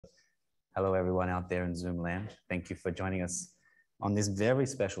Hello, everyone out there in Zoom land. Thank you for joining us on this very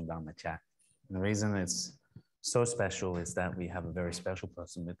special Dharma chat. And the reason it's so special is that we have a very special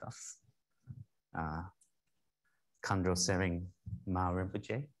person with us, Khandro Sering Ma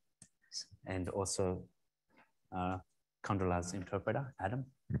Rinpoche, and also Khandrola's interpreter, Adam.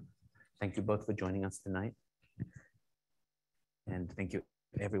 Thank you both for joining us tonight. And thank you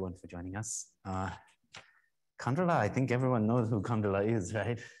everyone for joining us. Khandrola, I think everyone knows who Khandrola is,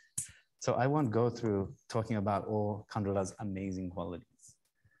 right? So I won't go through talking about all Khandrola's amazing qualities.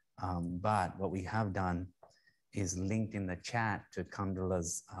 But what we have done is linked in the chat to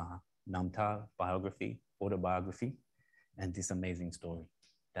Khandrola's Namta biography, autobiography, and this amazing story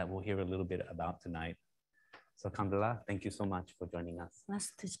that we'll hear a little bit about tonight. So Khandrola, thank you so much for joining us.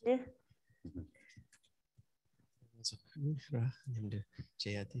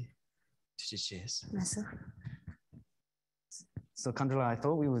 So Khandrola, I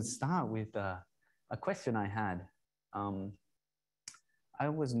thought we would start with a question I had. I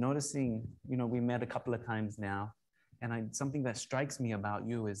was noticing, we met a couple of times now, and something that strikes me about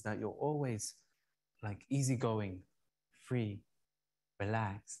you is that you're always like easygoing, free,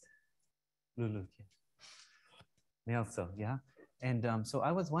 relaxed. Lulu. Also, yeah. And so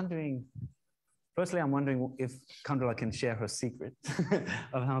I was wondering, firstly, I'm wondering if Khandrola can share her secret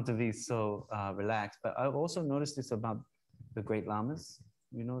of how to be so relaxed. But I've also noticed this about the great lamas.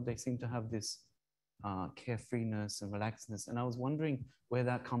 They seem to have this carefreeness and relaxedness. And I was wondering where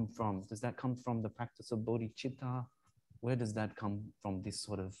that comes from. Does that come from the practice of Bodhichitta? Where does that come from, this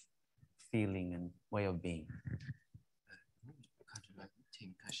sort of feeling and way of being?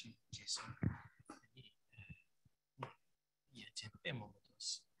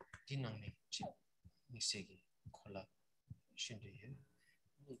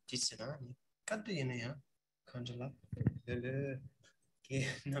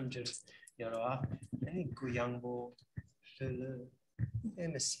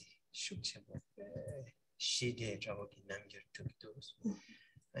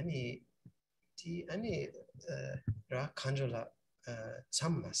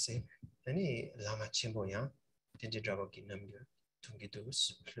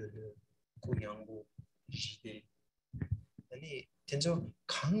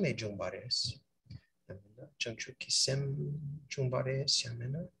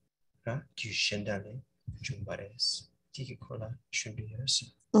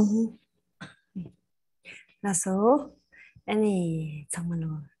 나서 아니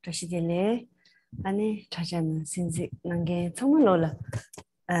정말로 다시들래 아니 찾아는 신지 난게 정말로라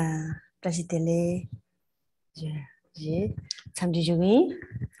다시들래 예 참지 중이.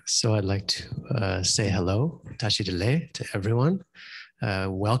 So I'd like to say hello, Tashi Dele, to everyone.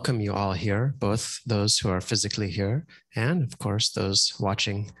 Welcome you all here, both those who are physically here and, of course, those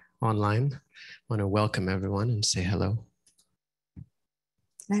watching online. I want to welcome everyone and say hello.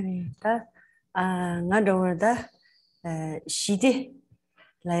 나도다 시디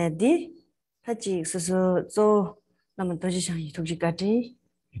라야디 하지 소소 나만 도지상이 독지까지.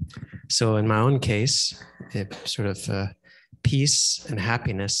 So in my own case, it sort of peace and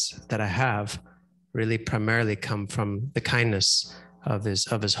happiness that I have really primarily come from the kindness of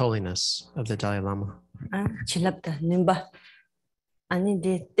his holiness, of the Dalai Lama. 질랍다 님바 아니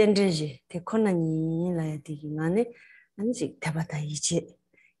데 텐드지 데 코나니 라야디 나네 아니지 대바다 이제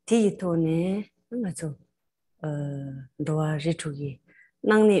디토네 맞죠 도와 리투기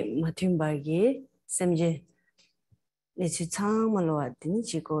낭니 마팀바기 셈제 네치 참말로 왔더니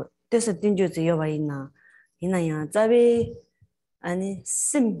지고 때서 딘조지 여와 있나 이나야 자비 아니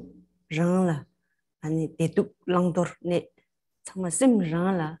심 랑라 아니 대뚝 랑도르 네 정말 심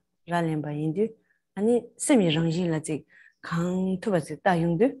랑라 라렘바인데 아니 심이 랑진라지 강 투바지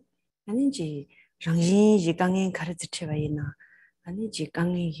따용데 아니지 랑진지 강에 가르치 쳐와 있나 아니지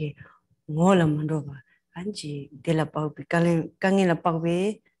강에게 몰라만도 봐 아니지 델라파우비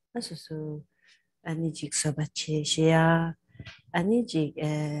강에라파우비 아소소 아니지 서바체시야 아니지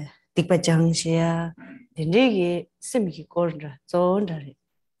틱바장시야 딘데게 심기 꼴라 존다리.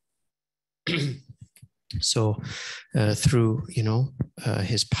 So through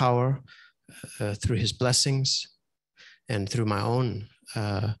his power, through his blessings, and through my own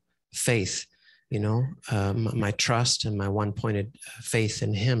faith, my trust and my one-pointed faith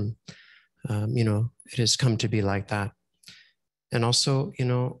in him, it has come to be like that. And also,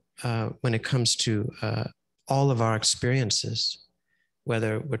 when it comes to all of our experiences,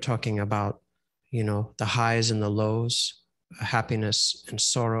 whether we're talking about, the highs and the lows, happiness and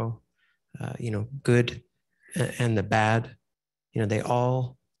sorrow, good and the bad, they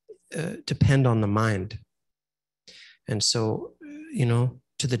all depend on the mind. And so,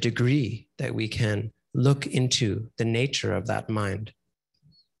 to the degree that we can look into the nature of that mind,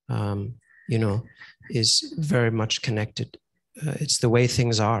 is very much connected. It's the way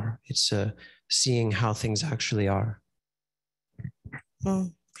things are. It's seeing how things actually are.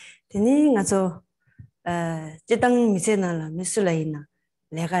 Tini ngazo jitang misenala misulaina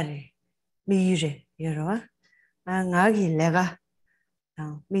legare miyure yorowa ngagi lega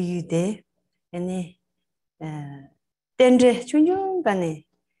miyude ene tendre chunjung gane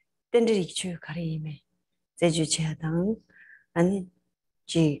tendre ikchu karime 제주 cheadang ani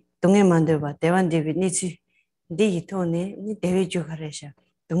ji 동해 만들봐 대완대비 니치 니 토네 니 대외 주가래샤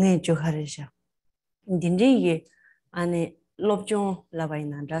동해 주가래샤 딘디게 안에 롭종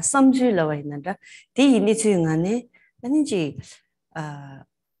라바이난다 삼주 라바이난다 디 니츠응안에 아니지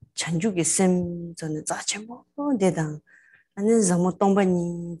찬주기 셈 전에 자체모 대당 아니 자모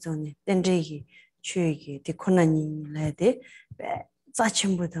동반이 전에 덴제기 추이기 디코나니 라데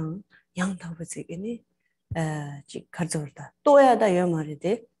자체모당 양타버지게니 지 가져올다 또야다 요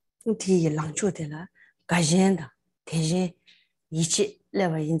말이데 디 랑초데라 가젠다 대제 이치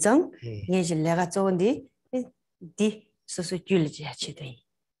레바 인정 예지 내가 좋은디 디 소소 줄지 하치데.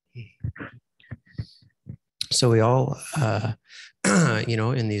 So we all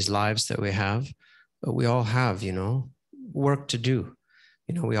in these lives that we all have work to do.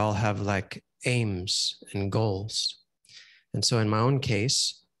 We all have like aims and goals. And so in my own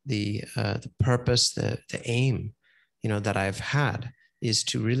case, the purpose, the aim, that I've had is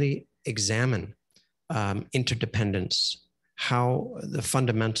to really examine interdependence, how the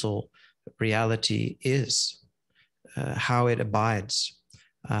fundamental reality is, how it abides,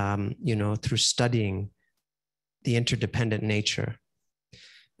 through studying the interdependent nature.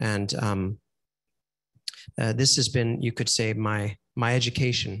 And this has been, you could say, my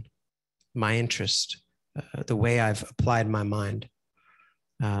education, my interest, the way I've applied my mind.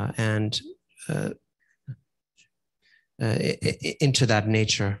 Into that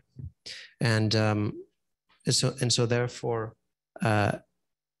nature, and so therefore,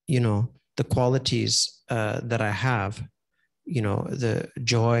 the qualities that I have, the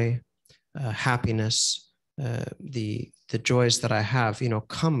joy, happiness, the joys that I have,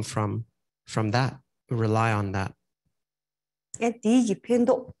 come from that. Rely on that.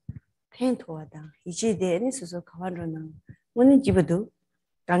 펜토하다 이제 내에서 가만로는 오늘 집에도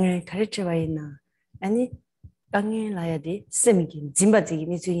강에 가르쳐 봐이나 아니 강에 라야디 셈긴 짐바지기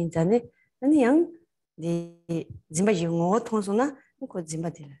미주인자네 아니 양네 짐바지 뭐 통소나 그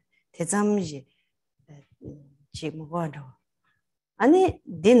짐바들 대잠지 지모가도 아니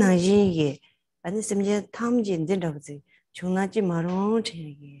디나지게 아니 셈제 탐지 인된다고지 중나지 마롱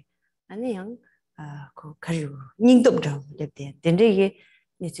체게 아니 양그 가지고 닝dob죠 됐대 근데 이게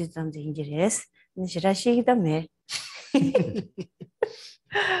It's something dangerous.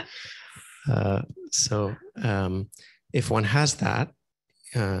 So if one has that,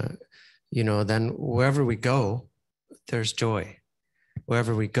 then wherever we go, there's joy.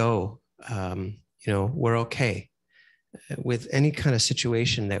 Wherever we go, we're okay with any kind of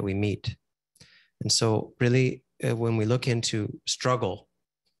situation that we meet. And so really, when we look into struggle,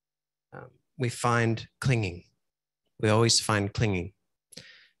 we find clinging. We always find clinging.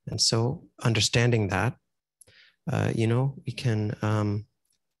 And so understanding that, we can,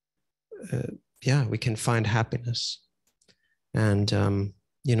 we can find happiness. And,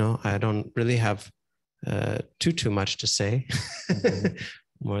 I don't really have too much to say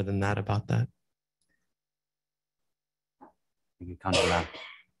more than that about that. You can't laugh.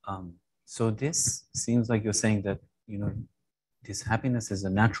 So this seems like you're saying that, this happiness is a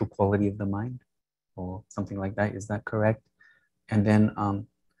natural quality of the mind or something like that. Is that correct? And then,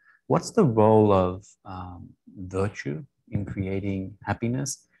 what's the role of virtue in creating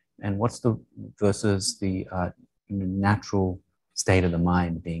happiness, and what's the versus the natural state of the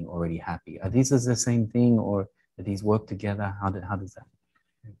mind being already happy? Are these the same thing, or do these work together? How does that?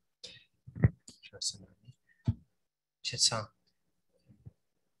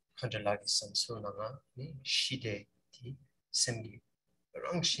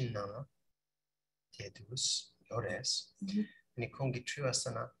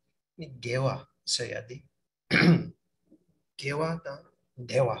 Gewa sayadi gewa da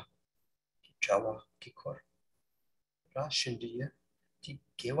dewa jawa kikor ra shindiya ti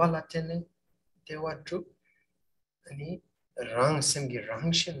gewa latene dewa dru ani rang semgi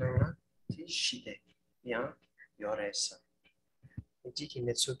rang shinanga ti shide ya yoresa ti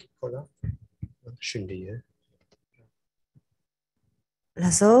kinetsu kikola shindiya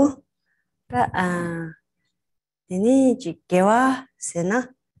라서 ini gewa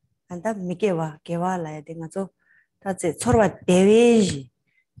sena anda mikewa gewa la de ngazo ta che chorwa deweji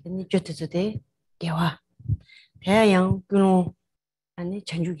Then today, Gawa. Yang Guno and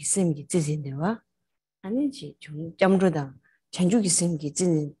Chanjuki Simki Zizindewa, and Jamruda, Chanjuki Simki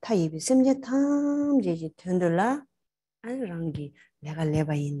Zin, Taibi Simja Tam, Jiji Tundula, and Rangi, Lega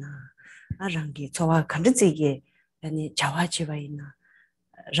Lebaina, Arangi, Toa Kandizige, and Chawachivaina,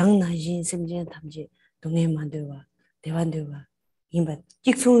 Rangna Jin Simjan Tamji, Dunge Mandua, Devanduva, Imba,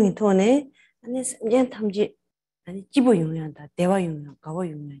 Jixung Tone, and this Yantamji, and Jibu Yunga, Deva Yunga, Gawa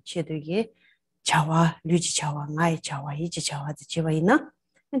Yunga, Cheduge. Chawa, Luchi Chawa, Ngai Chawa, Ichi Chawa, the Chivaina,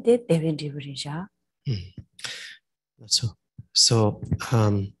 and they David Divirisha. So,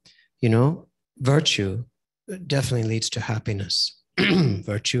 virtue definitely leads to happiness.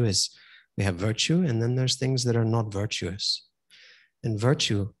 Virtue is, we have virtue, and then there's things that are not virtuous. And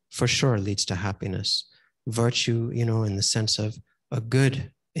virtue for sure leads to happiness. Virtue, in the sense of a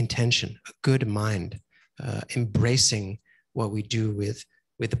good intention, a good mind, embracing what we do with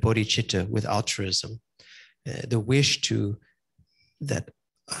the bodhicitta, with altruism, the wish to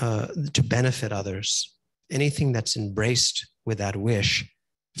benefit others. Anything that's embraced with that wish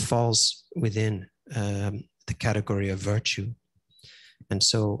falls within the category of virtue. And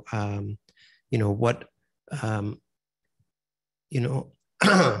so,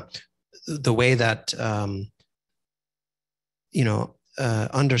 the way that,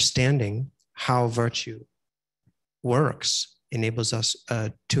 understanding how virtue works enables us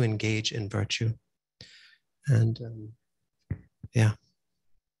to engage in virtue. And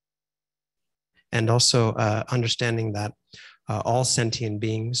and also understanding that all sentient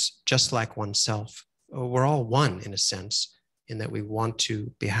beings, just like oneself, we're all one in a sense, in that we want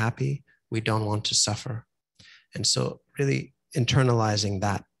to be happy, we don't want to suffer. And so really internalizing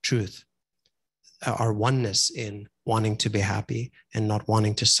that truth, our oneness in wanting to be happy and not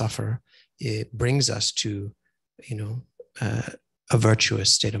wanting to suffer, it brings us to, a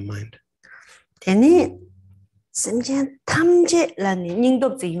virtuous state of mind.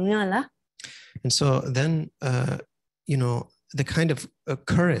 And so then, the kind of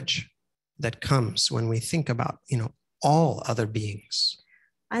courage that comes when we think about, all other beings.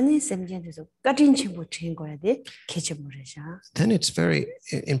 Then it's very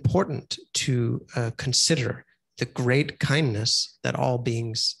important to consider the great kindness that all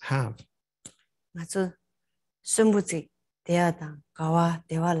beings have.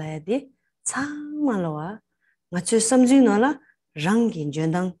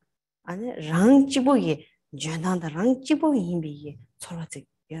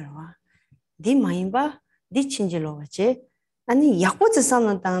 아니 약보지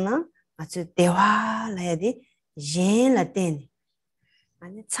사는 땅나 아주 대화라야디 옌라 때니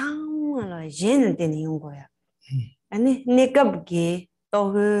아니 참말로 옌을 때니 온 거야. 아니 내갑게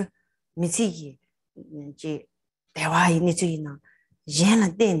또그 미치기 이제 대화 이니지나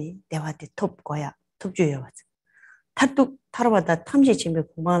옌라 때니 대화때 톱 거야. 톱 줘요. 타뚝 타러바다 탐지 준비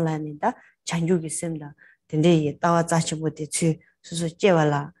공부하려니다. 장육이 있습니다. 근데 따와 자치 못해 수수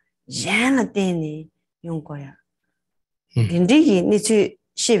째와라 옌라 때니 온 거야. 딘디기 니치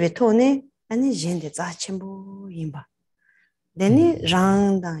시베토네 아니 옌데 자침부 임바 데니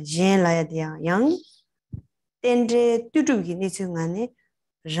랑다 옌라야디야 양 덴데 뚜뚜기 니츠가네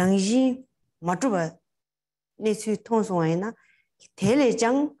랑지 마투바 니츠 통송아이나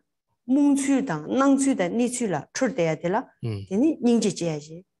텔레장 뭉추당 낭추다 니츠라 출대야들라 데니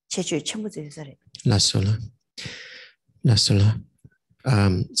닝지지야지 체주 첨부제서래 라솔라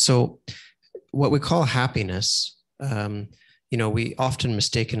so what we call happiness, we often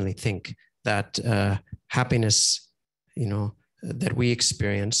mistakenly think that happiness, that we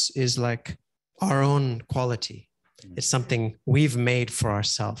experience is like our own quality. It's something we've made for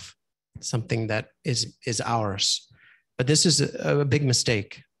ourselves, something that is ours. But this is a big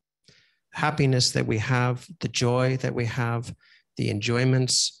mistake. Happiness that we have, the joy that we have, the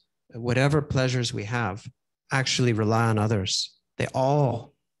enjoyments, whatever pleasures we have, actually rely on others. They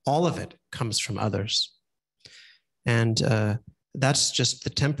all of it comes from others. And that's just the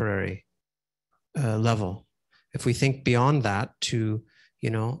temporary level. If we think beyond that to,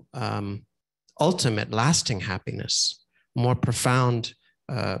 ultimate lasting happiness, more profound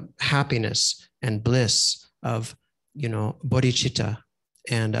happiness and bliss of, bodhicitta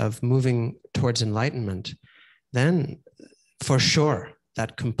and of moving towards enlightenment, then for sure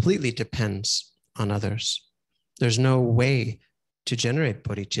that completely depends on others. There's no way to generate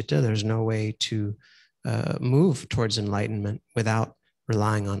bodhicitta. There's no way to move towards enlightenment without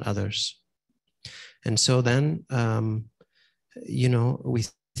relying on others. And so then, we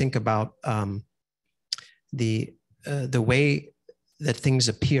think about the way that things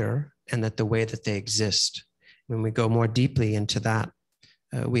appear and that the way that they exist. When we go more deeply into that,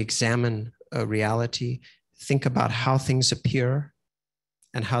 we examine reality, think about how things appear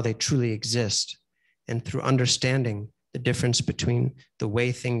and how they truly exist. And through understanding the difference between the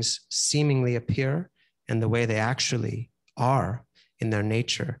way things seemingly appear and the way they actually are in their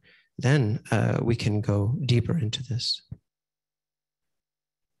nature, then we can go deeper into this.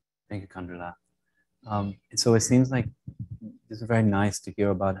 Thank you, Kandala. So it seems like it's very nice to hear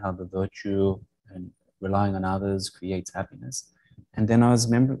about how the virtue and relying on others creates happiness. And then I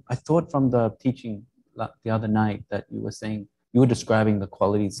thought from the teaching the other night that you were saying, you were describing the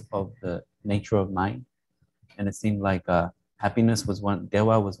qualities of the nature of mind. And it seemed like happiness was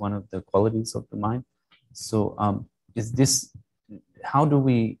dewa was one of the qualities of the mind. So is this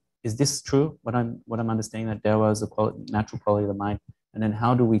true? What I'm understanding, that dewa is a natural quality of the mind? And then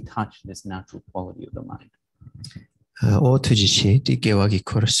how do we touch this natural quality of the mind? O tujichi di gewagi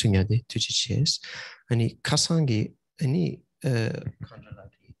korsunyadi tujichis ani kasangi ani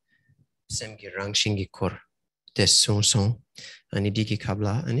kandalagi semgi rangshingi kor desonson ani diki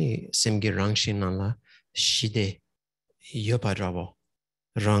kabla ani semgi rangshin nala shide yopadravo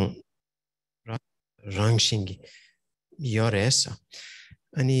rangshingi yoresa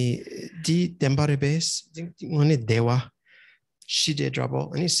ani di dembarebes ngone dewa shide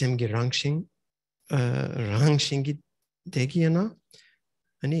drabo ani semgi rangshingi degiana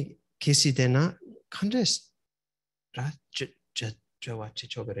ani kesi dena kandres ra jawa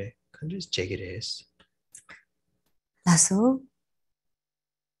chichogare kandres jegires. Laso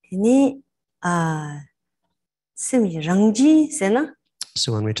ini simi rangji sena.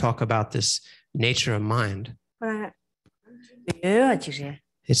 So when we talk about this nature of mind,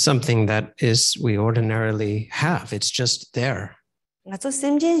 it's something that we ordinarily have. It's just there.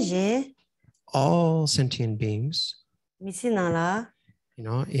 All sentient beings, in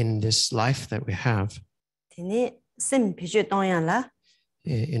this life that we have,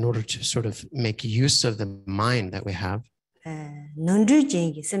 in order to sort of make use of the mind that we have, we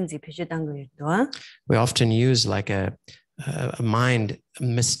often use like a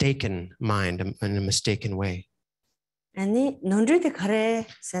mistaken mind in a mistaken way.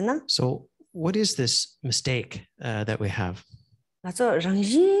 So what is this mistake that we have?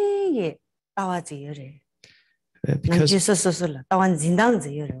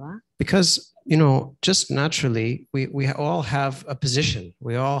 Because just naturally we all have a position,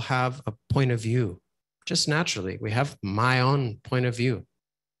 we all have a point of view. Just naturally we have my own point of view.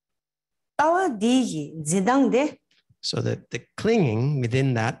 So that the clinging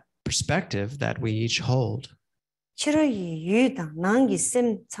within that perspective that we each hold, so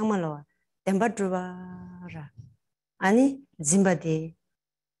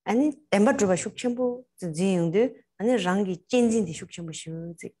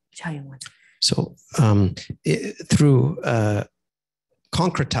through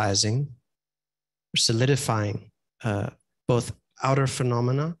concretizing, solidifying both outer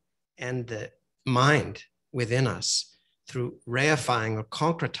phenomena and the mind within us, through reifying or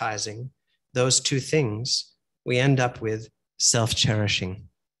concretizing those two things, we end up with self-cherishing,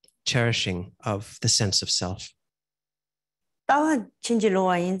 cherishing of the sense of self.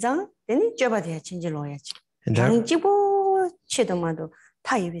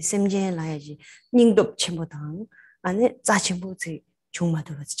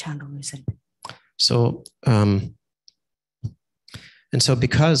 And so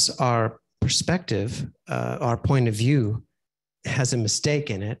because our perspective, our point of view has a mistake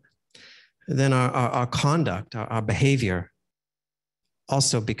in it, then our conduct, our behavior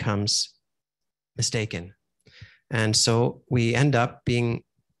also becomes mistaken. And so we end up being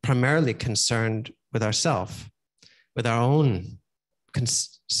primarily concerned with ourselves, with our own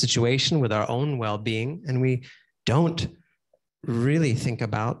situation, with our own well-being, and we don't really think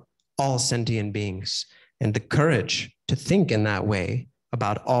about all sentient beings. And the courage to think in that way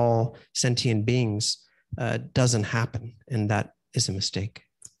about all sentient beings doesn't happen, and that is a mistake.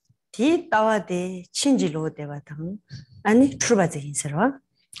 So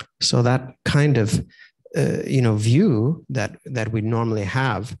that kind of view that we normally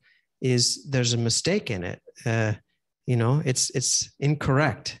have is there's a mistake in it. It's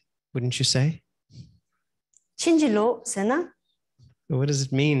incorrect, wouldn't you say? What does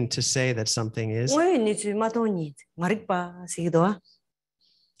it mean to say that something is?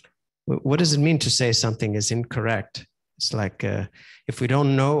 What does it mean to say something is incorrect? It's like if we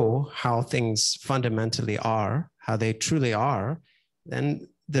don't know how things fundamentally are, how they truly are, then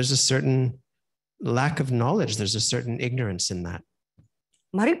there's a certain lack of knowledge. There's a certain ignorance in that.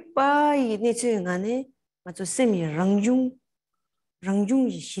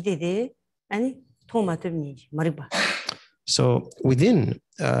 So within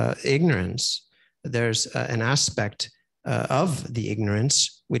ignorance, there's an aspect of the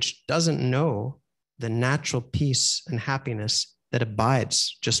ignorance which doesn't know the natural peace and happiness that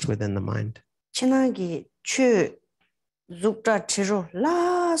abides just within the mind. 친하게 추 죽다 치로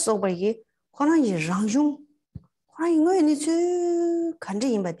라 소바기 코나이 랑중 코나이 거니 주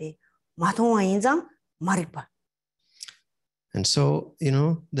간지 임바데 마통와 인장 마리바. And so,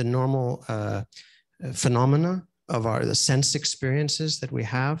 the normal phenomena of the sense experiences that we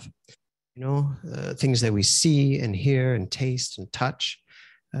have, things that we see and hear and taste and touch,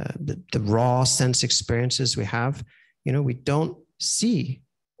 the raw sense experiences we have, we don't see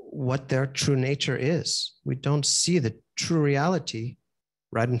what their true nature is. We don't see the true reality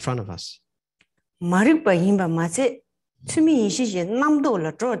right in front of us. 마리바 임바 마세 투미 이시제 남도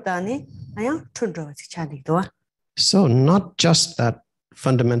라트로다니 아야 춘저 차디도아. So not just that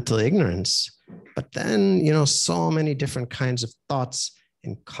fundamental ignorance, but then, so many different kinds of thoughts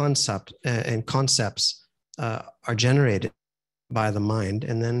and concepts are generated by the mind.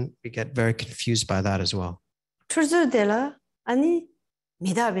 And then we get very confused by that as well.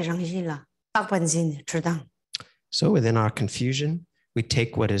 So within our confusion, we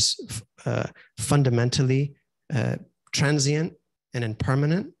take what is fundamentally transient and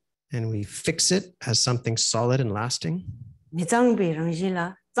impermanent, and we fix it as something solid and lasting.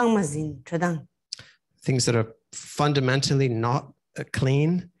 Things that are fundamentally not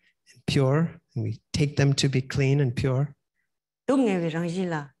clean and pure, and we take them to be clean and pure.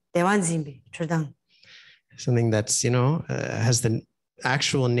 Something that's, has the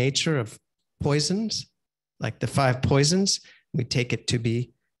actual nature of poisons, like the 5 poisons, we take it to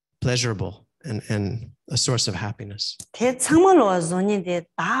be pleasurable and a source of happiness.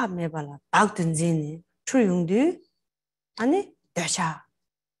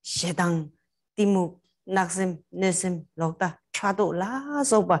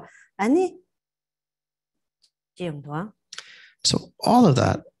 So all of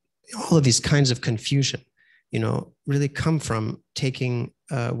that, all of these kinds of confusion, really come from taking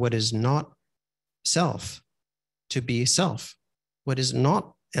what is not self to be self, what is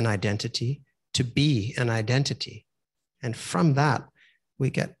not an identity to be an identity. And from that, we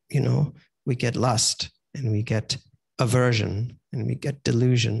get lust, and we get aversion, and we get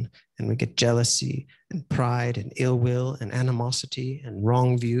delusion, and we get jealousy and pride and ill will and animosity and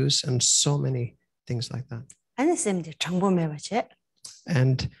wrong views and so many things like that.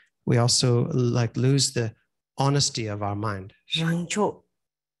 And we also lose the honesty of our mind.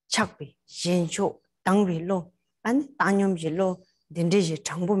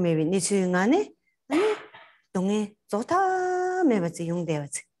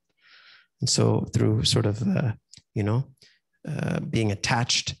 And so through sort of, being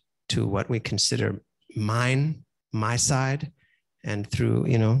attached to what we consider my side, and through,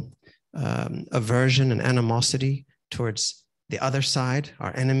 aversion and animosity towards the other side,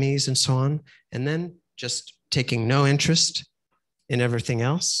 our enemies and so on, and then just taking no interest in everything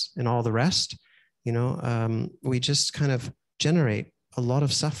else and all the rest, we just kind of generate a lot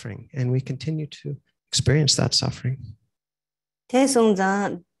of suffering, and we continue to experience that suffering.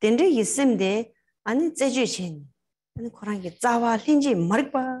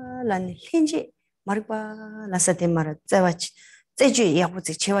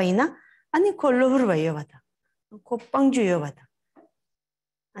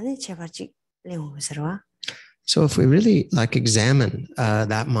 So if we really examine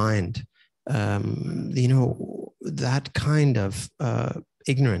that mind, that kind of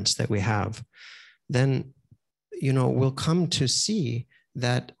ignorance that we have, then, we'll come to see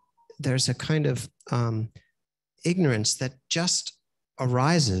that there's a kind of ignorance that just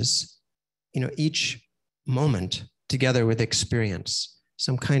arises, each moment together with experience,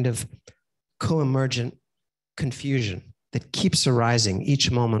 some kind of co-emergent confusion that keeps arising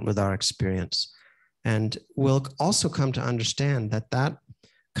each moment with our experience. And we'll also come to understand that that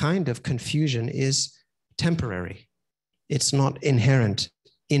kind of confusion is temporary. It's not inherent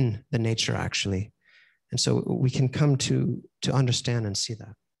in the nature, actually. And so we can come to understand and see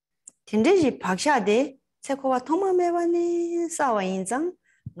that. And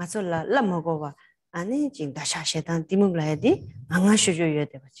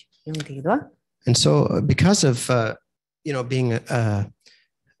so because of being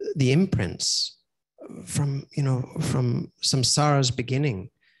the imprints from samsara's beginning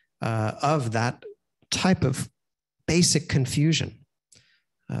of that type of basic confusion,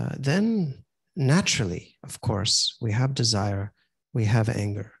 then naturally, of course, we have desire, we have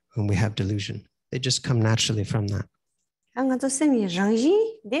anger, and we have delusion. They just come naturally from that.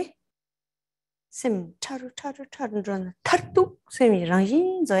 sim taru ron tartu semi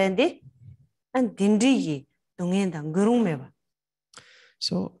rangin zoyande and dindri dungen dang gurung meba.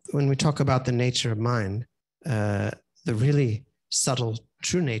 So when we talk about the nature of mind, the really subtle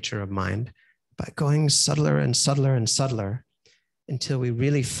true nature of mind, by going subtler and subtler and subtler until we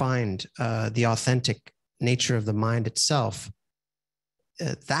really find the authentic nature of the mind itself,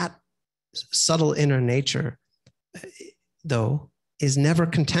 that subtle inner nature, though, is never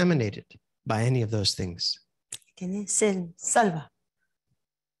contaminated by any of those things. Tene sen salva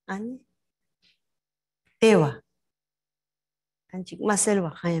ani dewa anjik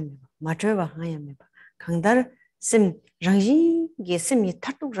maselwa khayam matrewa khayam kangdar sim rangji ge sim yi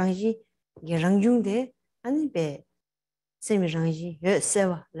tatuk rangji ge rangjung de ani be sim rangji ye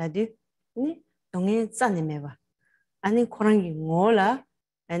sewa ladu ni 동에 짠내매봐 아니 코랑이 뭐라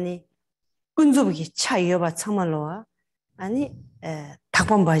아니 군조부기 차이여봐 참말로와 아니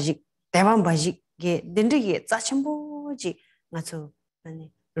닭반 바직 대반 바직게 든득이 짜침보지 맞죠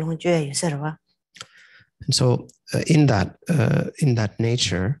아니 롱주에 유서와. And so in that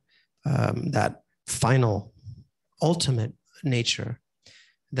nature, that final ultimate nature,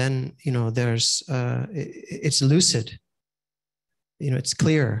 then there's it's lucid, it's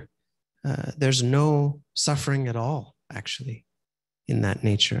clear. There's no suffering at all, actually, in that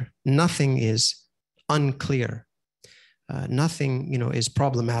nature. Nothing is unclear. Nothing, is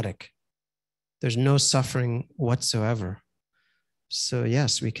problematic. There's no suffering whatsoever. So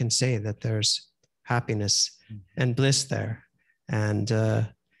yes, we can say that there's happiness and bliss there. And,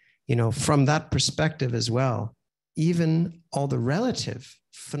 from that perspective as well, even all the relative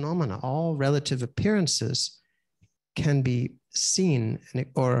phenomena, all relative appearances can be seen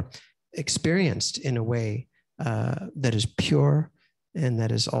or experienced in a way that is pure and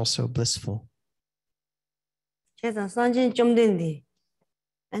that is also blissful. 제가 산진 좀 된디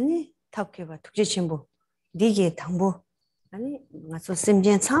아니 탑케바 tuk지 첨부 니게 당부 아니 가서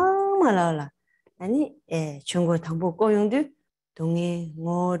심전 참말라 아니 중국 당부 고용도 동해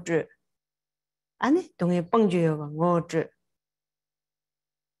뭐즈 아니 동해 빵주여가 뭐즈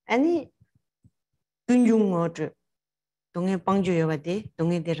아니 군중 뭐즈 동해 빵주여가 돼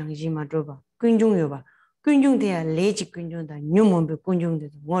동해 대랑지 마줘봐 군중여봐 군중대야 레지 군중다 뉴몬베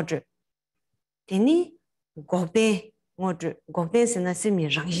군중대도 뭐즈 되니 고대 뭐즈 고대스나 심이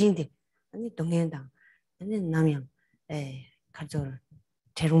랑신데 아니 동해당 아니 남양 가져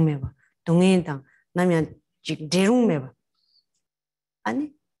대롱매봐 동해당 남양 직 대롱매봐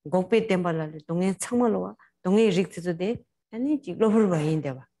아니 고배 템발라 동해 창말로와 동해 릭트도 돼 아니 직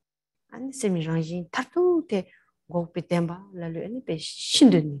로버바인데봐 아니 심이 랑신 타투테 고배 템바 라르 아니 배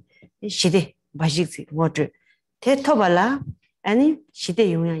신드니 시대 바식지 뭐즈 대토발라 아니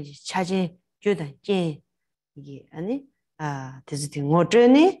시대 용량이 차지 주다 제 이게 아니 데스티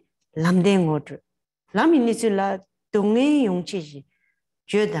뭐즈니 람데 뭐즈 람이니슬라 동의 용체지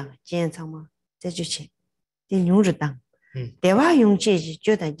주다 젠상마 제주치 이 용르당 대화 용체지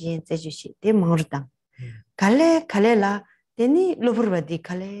주다 젠 제주치 대 망르당 갈래라 데니 로브르바디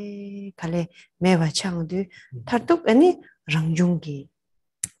갈래 매와 창도 타뚝 아니 랑중기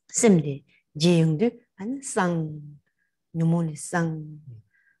심데 제용도 아니 상 누모니 상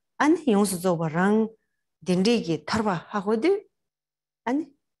아니 용수조바랑 딘리기 타르바 하고도 아니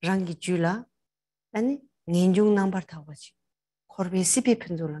랑기 줄라 아니 년중 넘버 타고지 코르베 시피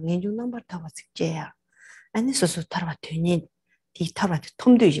편도라 년중 넘버 타고지 제야 아니 소소 타르바 되니 디 타르바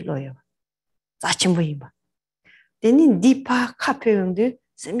톰되지로요 자침 보이바 데니 디파 카페용도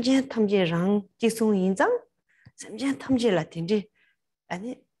심지어 탐지랑 지송 인장 심지어 탐지라 딘지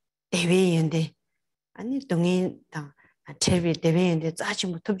아니 대외연데 아니 동인당 제비 대외연데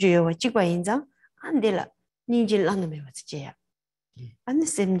자침 톱주요 찍과 인장 안 될라 니질 안 넘어 왔지야 아니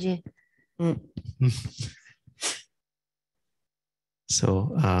심지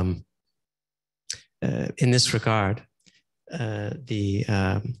So in this regard,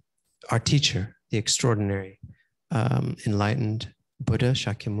 our teacher, the extraordinary enlightened Buddha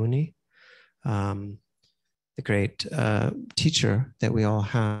Shakyamuni, the great teacher that we all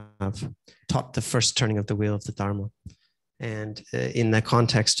have, taught the first turning of the wheel of the Dharma. And in the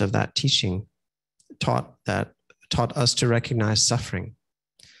context of that teaching, taught us to recognize suffering.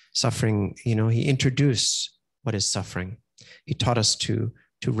 Suffering, he introduced what is suffering. He taught us to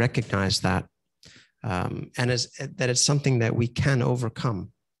recognize that, and that it's something that we can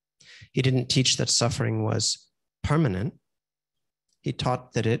overcome. He didn't teach that suffering was permanent. He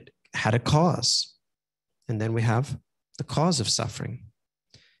taught that it had a cause, and then we have the cause of suffering.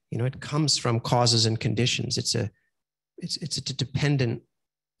 It comes from causes and conditions. It's a dependent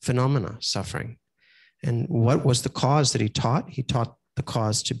phenomena, suffering. And what was the cause that he taught? He taught the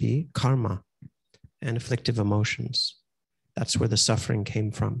cause to be karma. and afflictive emotions. That's where the suffering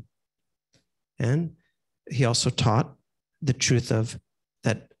came from. And he also taught the truth of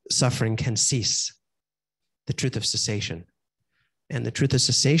that suffering can cease, the truth of cessation. And the truth of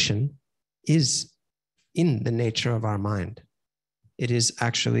cessation is in the nature of our mind. It is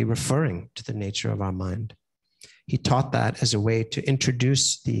actually referring to the nature of our mind. He taught that as a way to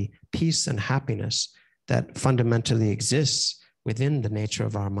introduce the peace and happiness that fundamentally exists within the nature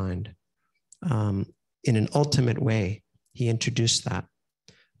of our mind. In an ultimate way, he introduced that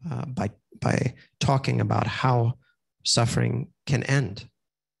by talking about how suffering can end.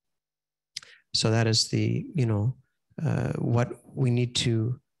 So that is the, what we need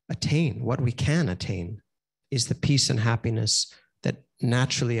to attain, what we can attain is the peace and happiness that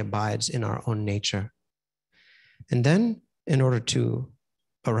naturally abides in our own nature. And then in order to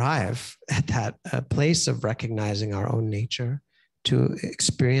arrive at that place of recognizing our own nature, to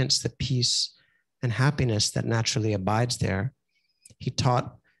experience the peace and happiness that naturally abides there, he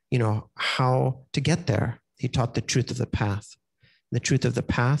taught, how to get there. He taught the truth of the path. The truth of the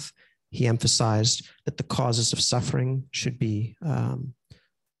path, he emphasized that the causes of suffering should be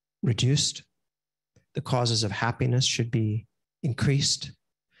reduced. The causes of happiness should be increased.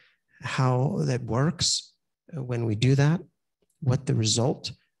 How that works when we do that, what the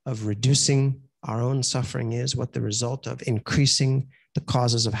result of reducing our own suffering is, what the result of increasing the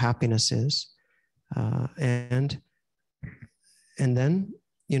causes of happiness is. And then,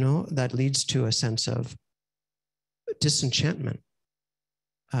 that leads to a sense of disenchantment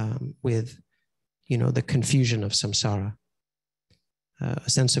with, the confusion of samsara, a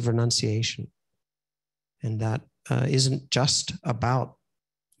sense of renunciation. And that isn't just about,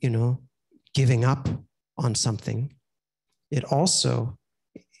 giving up on something. It also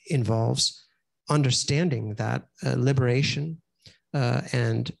involves understanding that liberation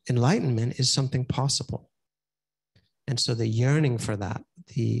and enlightenment is something possible. And so the yearning for that,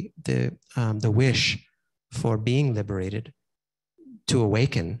 the wish for being liberated, to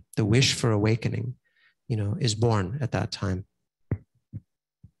awaken, the wish for awakening, is born at that time.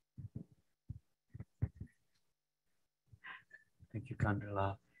 Thank you,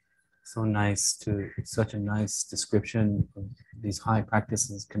 Kandala. So nice such a nice description of these high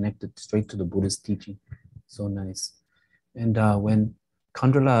practices connected straight to the Buddhist teaching. So nice. And when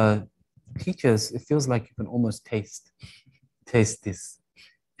Kandala teaches, it feels like you can almost taste this.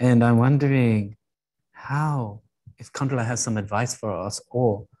 And I'm wondering if Kandala has some advice for us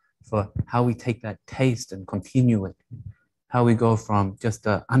or for how we take that taste and continue it, how we go from just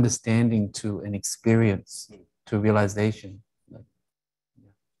understanding to an experience, to realization.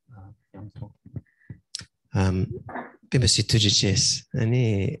 Bibasi tujiches,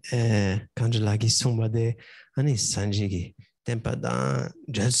 ani Kandalagi sumbade, ani sanjigi, tempada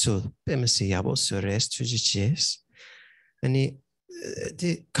jalsul, bimasi yabo sures tujiches, ani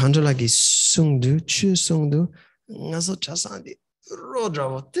the Kandalagi sungdu, chu sungdu, naso chasandi,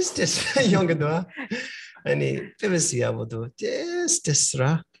 rodravo, this younger doa, ani bibasi yabo do, this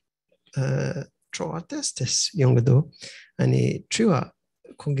ra, troa this younger do, ani trua.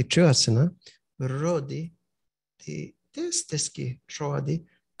 Kungi truasana, rodi, the teski troadi,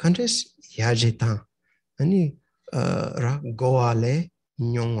 countries yajitan, ani ra goale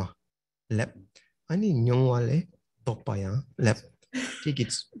nyongwa lep, ani nyongwale topaya lep,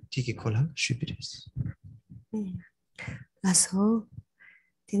 tiki kola shubiris. Laso,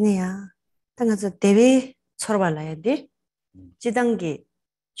 dineya, tangaza devi sorbalaya de, jidangi,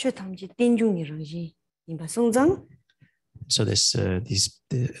 chutamji tinjungi rangji, imba songjang. So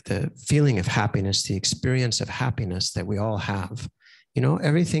the feeling of happiness, the experience of happiness that we all have,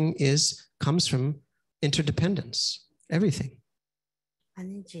 everything comes from interdependence. Everything.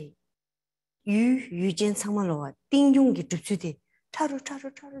 아니지. 유진 상말로와 띵용기 줍주디 차루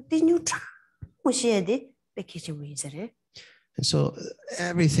띵용 차 무시해디 백히지 위즈래. And so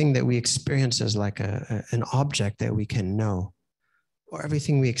everything that we experience as like an object that we can know, or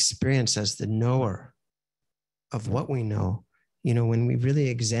everything we experience as the knower of what we know, when we really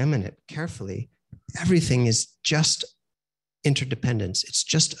examine it carefully, everything is just interdependence. It's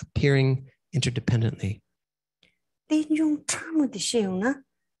just appearing interdependently. 띵용 차무디 시용나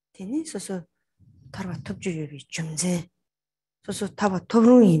되니 소소 타바 톱주여비 점세 소소 타바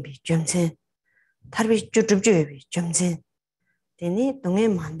톱롱이비 점세 타비 쭈쭈주여비 점세 되니 동에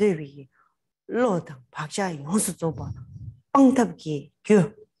만들비 로당 박자 용수 줘봐 빵탑기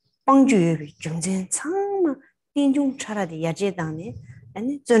교 빵주여비 점세 상마 띵용 차라디 야제당네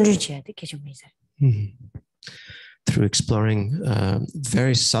아니 전주지야데 계정미자. Through exploring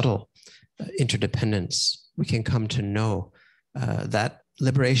very subtle interdependence, we can come to know that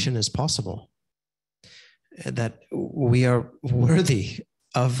liberation is possible. that we are worthy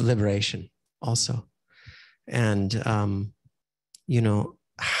of liberation also. And,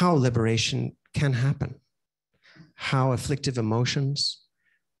 how liberation can happen, how afflictive emotions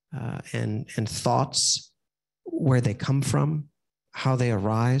and thoughts, where they come from, how they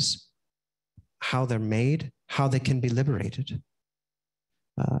arise, how they're made, how they can be liberated.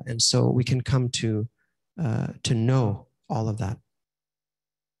 And so we can come to know all of that.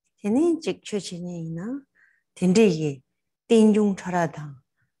 Tene jik chochine ina tindegi tinjung charada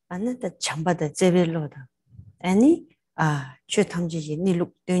anata chambada zebeloda ani chu tamji ni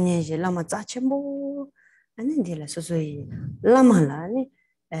luk dunye lama zachembo ani dila sosoi lama la ani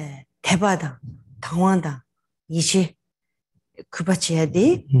tebada tawanda 이제 그바치야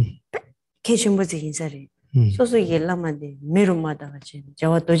돼 계신부지 인사를 소소이 라마데 메로마다 같이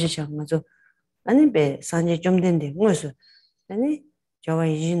저와 도지셔 맞아 아니 배 산지 좀 된데 무슨 아니 저와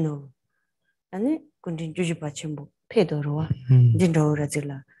이진노 아니 군진 주지 받침부 페도로와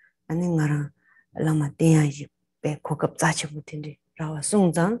진도라질라 아니 나랑 라마 대야지 배 고급 자치부 된데 라와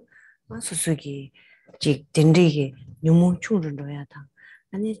송장 소소기 지 된리게 유모 충전도야다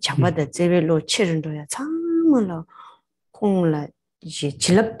아니 잡아다 제벨로 치른도야 참말로 콩라 이제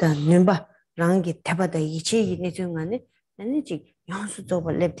질럽다 눈바 랑기 대바다 이체기 내중안에 아니 지 연수도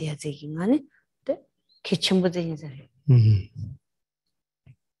벌랩돼야 되긴안에 기침부적인 사람.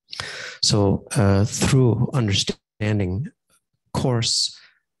 So through understanding coarse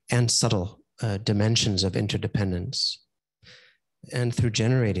and subtle dimensions of interdependence, and through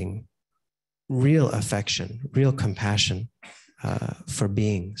generating real affection, real compassion for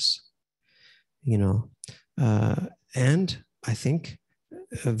beings, and I think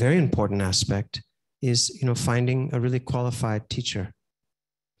a very important aspect is, finding a really qualified teacher,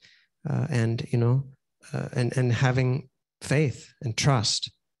 and having faith and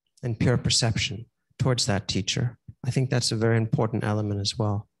trust and pure perception towards that teacher. I think that's a very important element as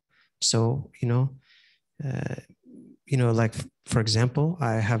well. So, like, for example,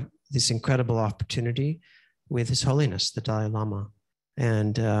 I have this incredible opportunity with His Holiness, the Dalai Lama.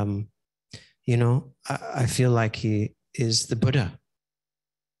 And, I feel like he is the Buddha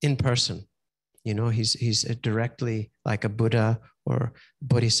in person. He's directly like a Buddha or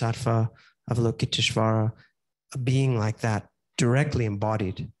Bodhisattva, Avalokiteshvara, a being like that, directly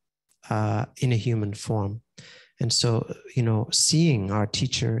embodied in a human form. And so, seeing our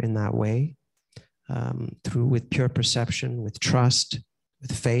teacher in that way, with pure perception, with trust,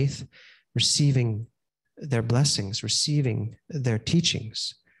 with faith, receiving their blessings, receiving their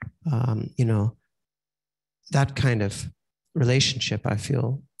teachings, that kind of relationship, I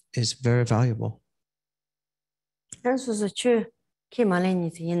feel, is very valuable.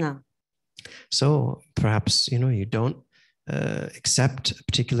 So perhaps, you don't accept a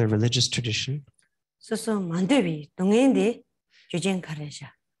particular religious tradition. So mandevi 동행데 주쟁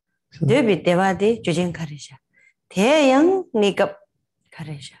가르샤. 데비 대와데 주쟁 가르샤. 대양 니갑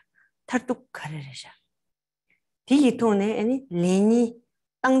가르샤. 탈뚝 가르샤. 디기토네 아니 레니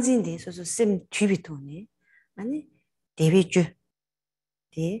땅진데 소소 심 뒤비토네 아니 데비주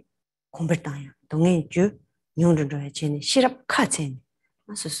데 콤베타야 동행주 용르로야 제니 시랍 카체니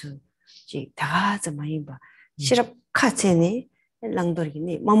소소 지 다자 많이 봐 시랍 카체니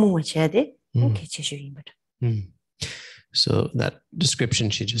랑도르기니 마몽마 쳐야 돼. So that description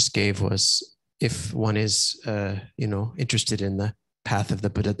she just gave was if one is, interested in the path of the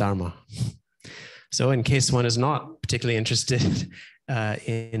Buddha Dharma. So in case one is not particularly interested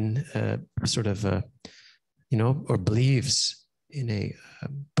in or believes in a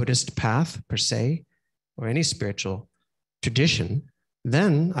Buddhist path per se, or any spiritual tradition,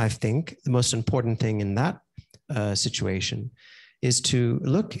 then I think the most important thing in that situation is to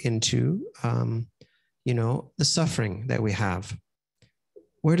look into, the suffering that we have.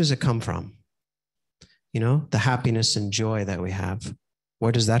 Where does it come from? The happiness and joy that we have.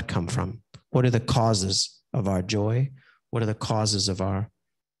 Where does that come from? What are the causes of our joy? What are the causes of our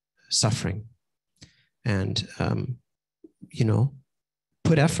suffering? And,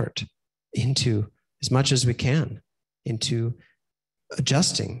 put effort into, as much as we can, into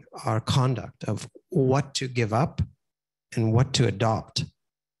adjusting our conduct of what to give up and what to adopt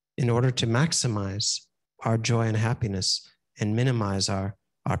in order to maximize our joy and happiness and minimize our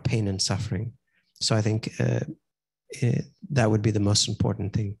pain and suffering. So I think that would be the most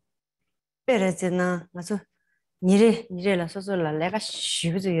important thing.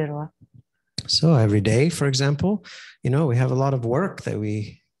 So every day, for example, we have a lot of work that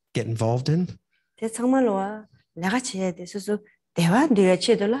we get involved in. So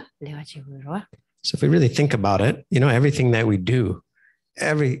if we really think about it, everything that we do,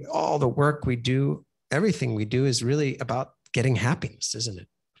 all the work we do everything we do is really about getting happiness, isn't it?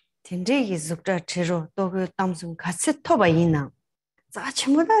 딘데기 죽다 제로 또그 담숨 같이 토바이나. 자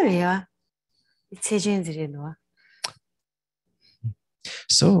전부다래야. 이 체진들이 놓아.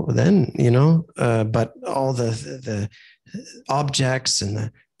 So then, but all the objects and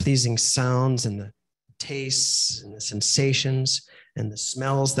the pleasing sounds and the tastes and the sensations and the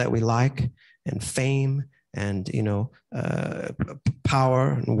smells that we like and fame and,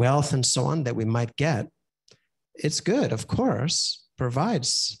 power and wealth and so on that we might get, it's good, of course,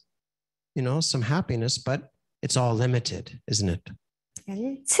 provides, some happiness, but it's all limited, isn't it?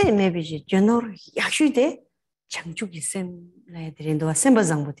 maybe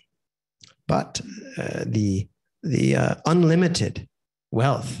But the unlimited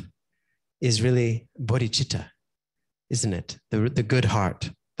wealth is really bodhicitta, isn't it? The good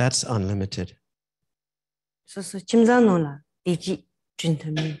heart, that's unlimited. Something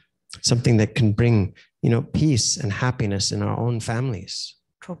that can bring, peace and happiness in our own families.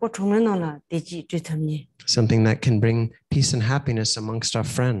 Something that can bring peace and happiness amongst our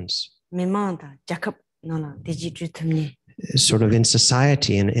friends. Sort of in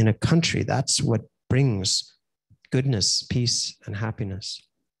society and in a country, that's what brings goodness, peace, and happiness.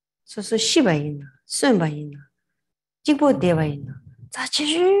 So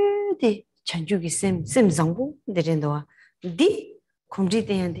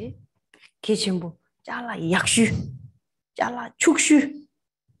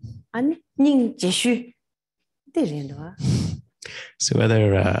whether,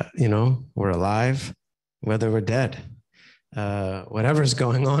 we're alive, whether we're dead, whatever's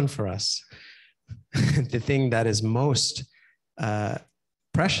going on for us, the thing that is most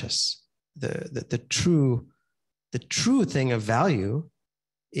precious, the true thing of value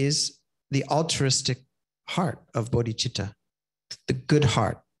is the altruistic heart of bodhicitta, the good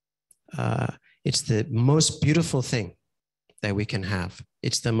heart. It's the most beautiful thing that we can have.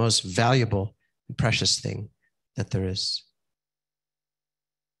 It's the most valuable and precious thing that there is.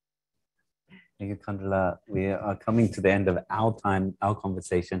 Thank you, Kandala. We are coming to the end of our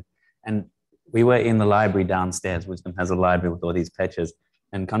conversation. And we were in the library downstairs. Wisdom has a library with all these pictures.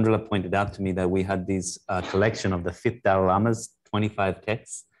 And Kandala pointed out to me that we had these collection of the 5th Dalai Lama's 25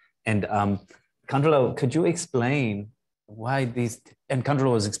 texts. And Kandala, could you explain why these, and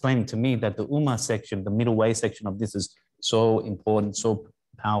Kandala was explaining to me that the Uma section, the middle way section of this is so important, so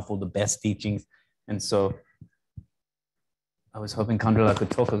powerful, the best teachings. And so I was hoping Kandala could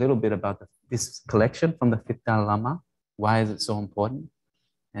talk a little bit about this collection from the 5th Dalai Lama. Why is it so important?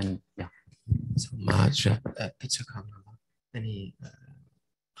 And yeah. So Maja Pitsa Kandala, any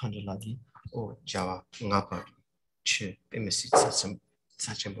Kandalagi or Jawa Ngapa Che Bemesit some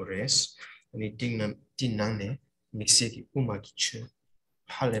Sachembores, any Dinane, Mixiki Umaki Che,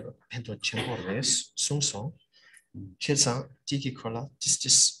 Haleba Pento Chembores, Sungsong, Chesa, Tiki Kola,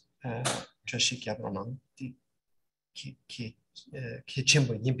 Distis, Trashik Yabraman, Ki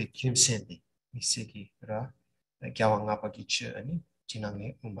Chimbo Yimbi Kim Sandy, Mixiki Ra, Gawangapaki Che, and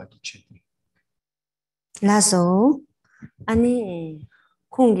Jinange Umaki Che. Lazo, Ani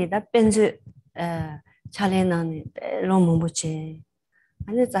Kungi, that Benzo Chalenan, Lomombuche,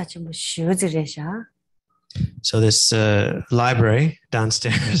 and it's actually Shuziresha. So this library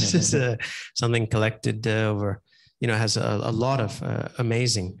downstairs is something collected over, has a lot of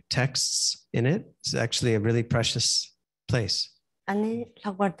amazing texts in it. It's actually a really precious place. Ani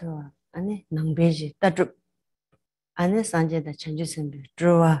Lagwarto, Ani Nambeji, Tadru, Ani Sanje, the changes in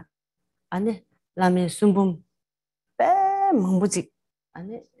Drua, Ani Lame Sumbum, Mambuzi,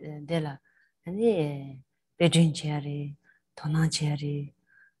 Ani Della, Ani Bedrin Cherry, Tona Cherry,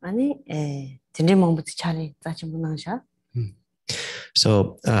 Ani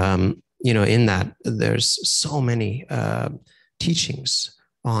So, in that, there's so many teachings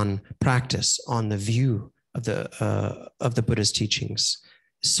on practice, on the view of the Buddha's teachings.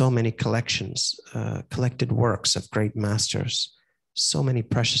 So many collections, collected works of great masters. So many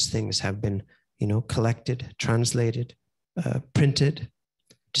precious things have been, collected, translated, printed,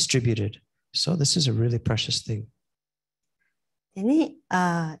 distributed. So this is a really precious thing. So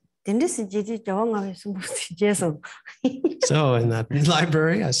in that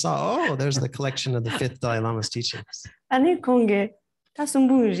library, I saw, there's the collection of the 5th Dalai Lama's teachings.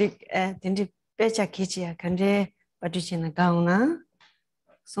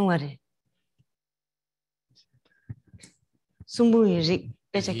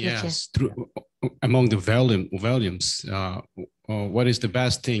 Yes, among the volumes, what is the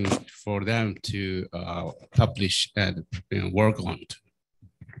best thing for them to publish and work on?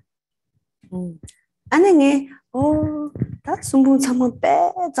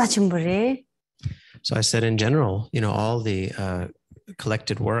 So I said, in general, all the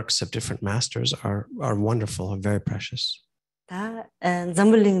collected works of different masters are wonderful, are very precious. 다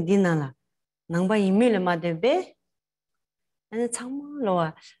잠블링 디나라 낭바 이메일 마데베 아니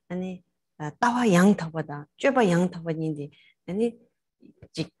참로와 아니 따와 양타보다 쬐바 양타보니데 아니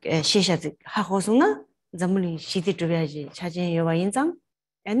시샤지 하고서나 잠블링 시티 드려야지 차진 여와 인장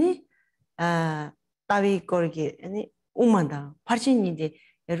아니 따위 거기 아니 우마다 파르신인데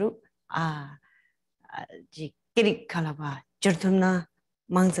여러 지 끼리 칼라바 저tum나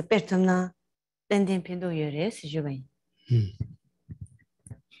망자 빼tum나 땡땡 핀도 여래 시주바이.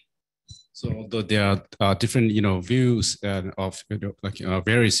 So although there are different, views of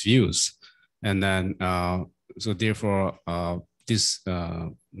various views, and then so therefore this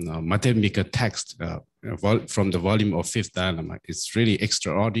Madhyamika text from the volume of Fifth Dharma is really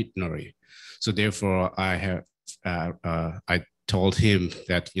extraordinary. So therefore, I told him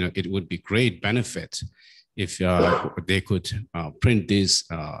that it would be great benefit if they could print this,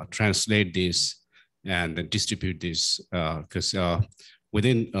 translate this, and distribute this, because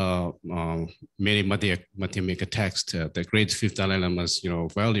within many Madhyamika text, the great Fifth Dalai Lama's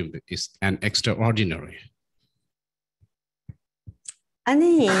volume is an extraordinary.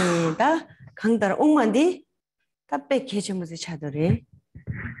 아니 다 강다라 옥만디 답배 개점무지 차더래.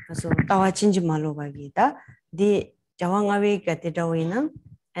 그래서 따와 진지 말로 가기다. 디 자왕아위가 되다오이나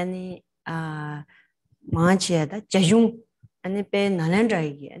아니 마치야다 자중 아니 빼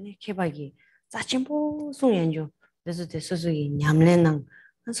나란다이기 아니 개박이 짜침보 송연조 그래서 대소소기 냠래낭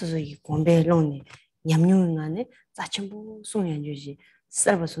소소기 공배론이 냠뉴응안에 짜침보 송연조지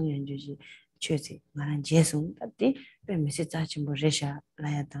서버 송연조지 최지 말한 제송 답디 빼면서 짜침보 레샤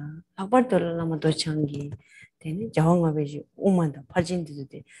라야다 박버들라마도 창기 되니 자왕아베지 오만다 파진들도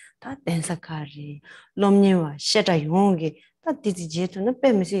다 댄사카리 롬니와 셰다 용기 다 디디제토는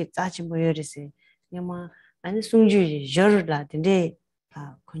빼면서 짜침보 여리세 냐마 아니 숭주지 저르라 근데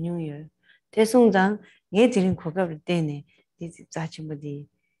근용여 대송장 얘들은 고갑을 때네 이 짜침보디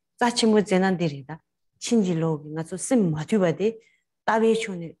짜침보 재난들이다 친지로 나서 심 마튜바디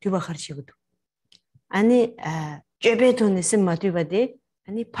따베촌에 뒤바카르시고도 아니 쩨베톤에 심 마튜바디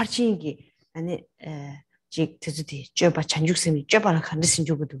아니 파르친기 아니 직 드즈디 쩨바 찬죽심이 쩨바라 칸르신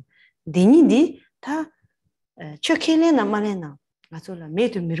주고도 데니디 다 쩨켈레 나말레나 나솔라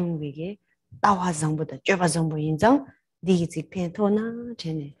메도 미룽베게 따와 정보다 쩨바 정보 인정 디기 펜토나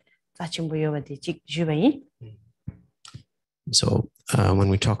제네 So when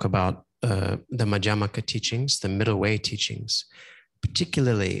we talk about the Madhyamaka teachings, the middle way teachings,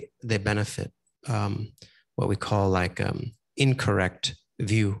 particularly they benefit what we call incorrect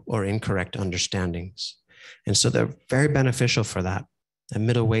view or incorrect understandings. And so they're very beneficial for that. The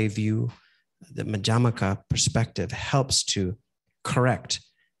middle way view, the Madhyamaka perspective helps to correct,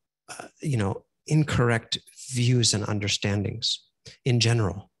 incorrect views and understandings in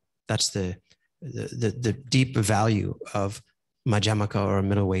general. That's the deep value of Madhyamaka or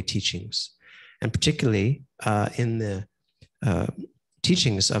middle way teachings. And particularly in the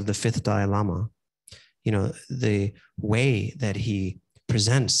teachings of the Fifth Dalai Lama, the way that he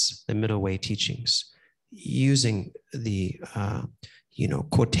presents the middle way teachings, using the,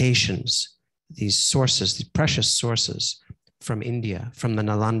 quotations, these sources, the precious sources from India, from the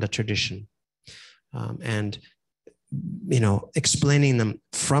Nalanda tradition, and explaining them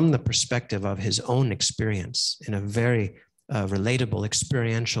from the perspective of his own experience in a very relatable,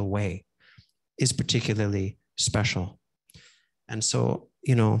 experiential way is particularly special. And so,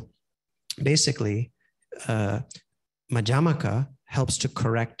 basically, Madhyamaka helps to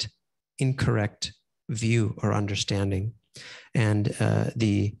correct incorrect view or understanding. And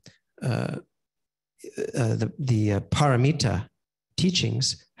the paramita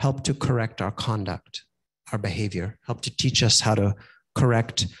teachings help to correct our conduct, our behavior, help to teach us how to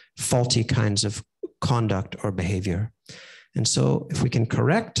correct faulty kinds of conduct or behavior. And so if we can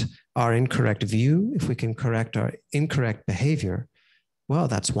correct our incorrect view, if we can correct our incorrect behavior, well,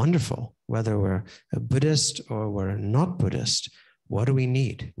 that's wonderful. Whether we're a Buddhist or we're not Buddhist, what do we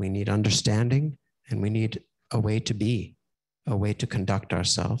need? We need understanding, and we need a way to be, a way to conduct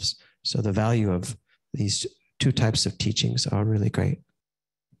ourselves. So the value of these two types of teachings are really great.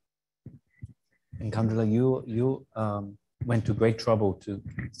 And Kandala, you went to great trouble to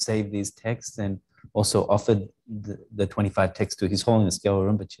save these texts and also offered the 25 texts to His Holiness Gyalwa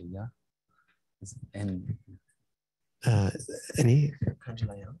Rinpoche, yeah? And any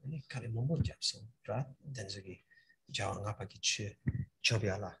Kandala, any kind of moment Japson, right? Then Zagi, Jawangapaki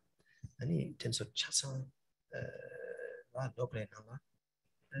Chobiala, any Tenso Chasan, Doble Nama,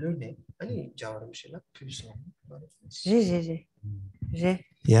 Lune, any Jawam Shilla,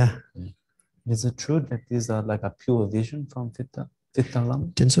 Yeah. Is it true that these are like a pure vision from fifth Lama?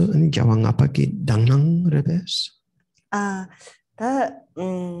 Tenso ani jawang apa ki dangnang rebes. 다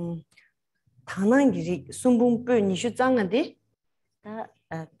당난기리 숨봉부 니슈 짱한데 다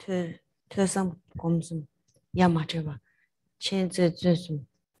tösam komsum 야마트바 첸제 즈숨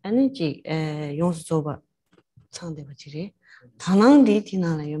아니지 용수 줘봐 창대바 지리 당난디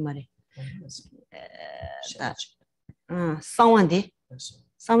디나라 요 말이 상완디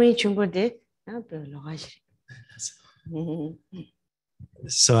상위 중고데 나도 로가시.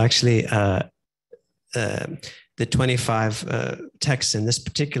 So actually the 25 texts in this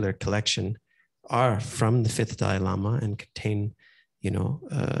particular collection are from the fifth Dalai Lama and contain,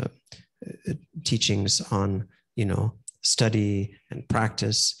 teachings on, study and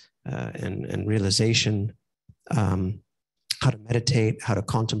practice and realization, how to meditate, how to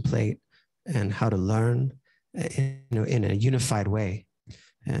contemplate, and how to learn, in a unified way,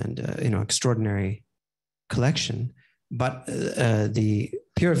 and extraordinary collection. But the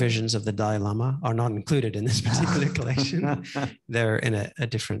pure visions of the Dalai Lama are not included in this particular collection. They're in a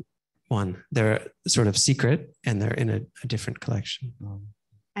different one. They're sort of secret, and they're in a different collection.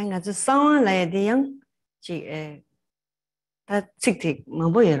 Anh 아주 상황에 대한 지 다 직직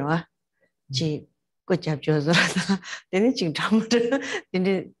뭐보여라. 지 고잡줘서라다. 되는 지금 잠을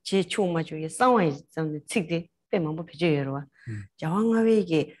근데 제 총마주에 상황이 좀 직직 빼면 뭐 비줘요라.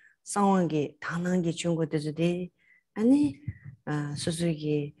 자왕하게 상황이 다난게 준 것들이 아니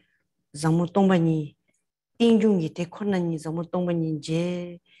수수기 자무 동반이 띵중이 대콘난이 자무 동반이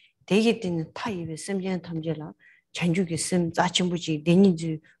이제 되게 되는 타입의 심지어 탐제라 전주기 심 자침부지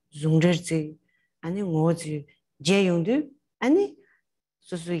내니지 중저지 아니 뭐지 제용도 아니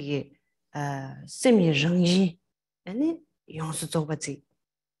수수기 심이 정지 아니 용수 줘봐지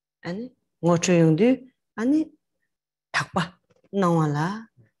아니 뭐조용도 아니 탁봐 나와라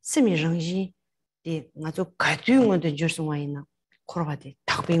심이 정지 디 아주 가두용도 줄수 있나 코로바디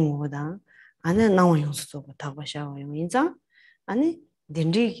탁빙고다 안에 나와 용수 줘봐 탁봐샤와 용인자 아니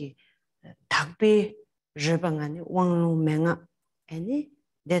딘리기 탁비日本안에 왕롱맹아 아니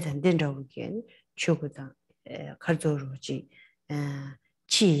대단 된다고게 추구다 가르쳐로지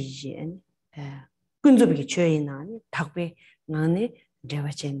치지 군주비기 죄이나 탁비 나네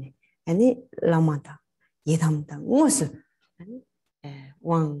제바체네 아니 라마다 예담다 무슨 아니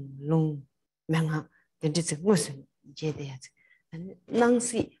왕롱맹아 된지 무슨 제대야지 아니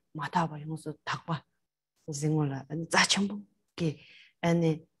낭시 마타바 용수 탁봐 생활라 아니 자첨부게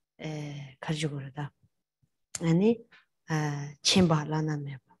아니 가지고라다 아니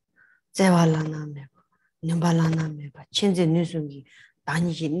침발라나메바 제발라나메바 님발라나메바 천재 뉴스기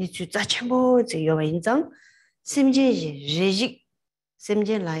다니지 니주 자첨부지 여바 인정 심지지 레직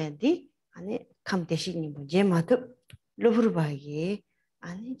심지라야디 아니 감대식니 뭐 제마도 로브르바기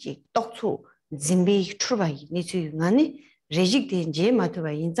아니지 똑초 짐비 트루바기 니주 아니 레직데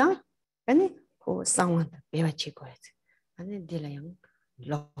제마도바 인정 아니 고 상완다 배워치고야지 아니 딜라양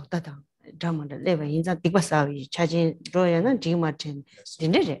럭다다 Dharma level in the Dikbasavi charging Royana Dimartin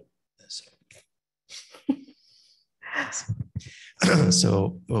dinner.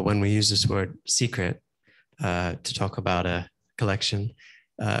 So when we use this word secret to talk about a collection,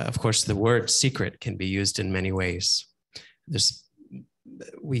 of course the word secret can be used in many ways.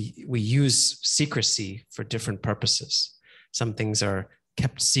 We use secrecy for different purposes. Some things are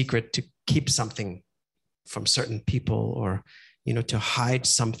kept secret to keep something from certain people, or to hide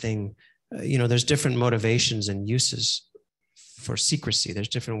something. There's different motivations and uses for secrecy. There's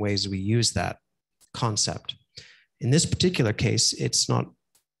different ways we use that concept. In this particular case, it's not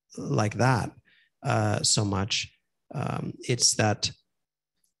like that so much. It's that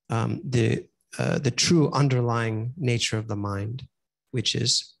the true underlying nature of the mind, which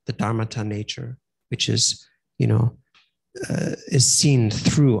is the Dharmata nature, which is, is seen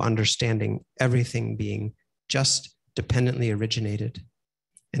through understanding everything being just dependently originated.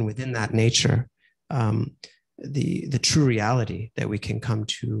 And within that nature, the true reality that we can come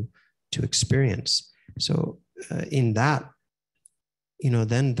to experience. So in that,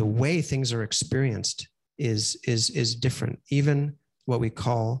 then the way things are experienced is different. Even what we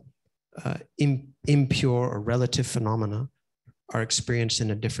call impure or relative phenomena are experienced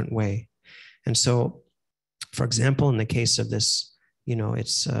in a different way. And so, for example, in the case of this,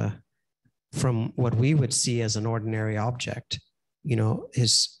 it's from what we would see as an ordinary object.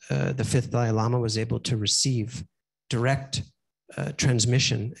 The fifth Dalai Lama was able to receive direct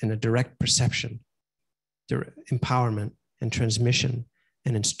transmission and a direct perception, empowerment and transmission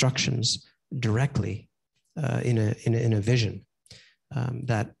and instructions directly in a vision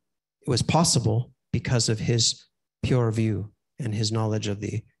that was possible because of his pure view and his knowledge of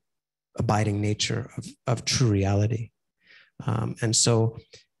the abiding nature of true reality. And so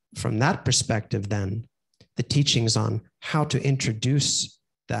from that perspective, then, the teachings on how to introduce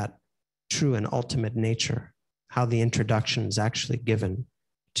that true and ultimate nature, how the introduction is actually given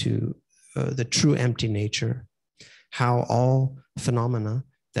to the true empty nature, how all phenomena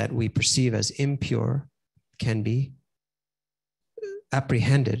that we perceive as impure can be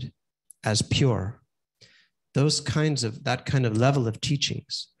apprehended as pure. That kind of level of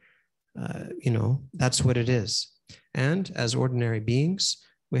teachings, that's what it is. And as ordinary beings,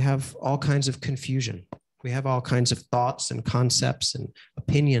 we have all kinds of confusion. We have all kinds of thoughts and concepts and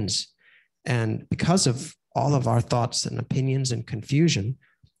opinions. And because of all of our thoughts and opinions and confusion,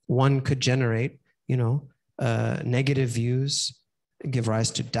 one could generate, negative views, give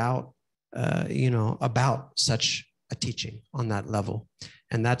rise to doubt, about such a teaching on that level.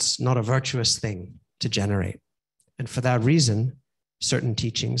 And that's not a virtuous thing to generate. And for that reason, certain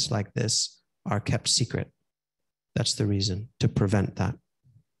teachings like this are kept secret. That's the reason, to prevent that.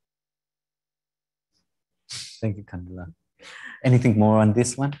 Thank you, Kandala. Anything more on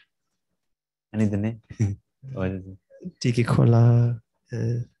this one? Anything? Tiki kola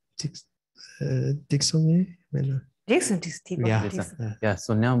Dixon. Yeah.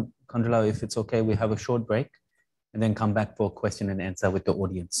 So now, Kandala, if it's okay, we have a short break and then come back for question and answer with the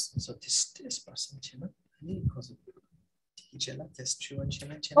audience. So this person,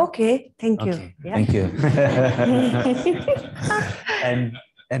 Okay, thank you. Okay, Yeah. thank you.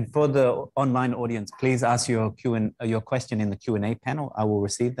 And for the online audience, please ask your question in the Q&A panel. I will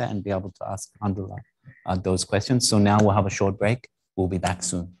receive that and be able to ask Kandala those questions. So now we'll have a short break. We'll be back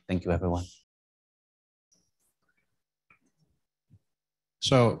soon. Thank you, everyone.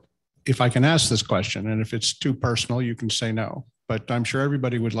 So if I can ask this question, and if it's too personal, you can say no, but I'm sure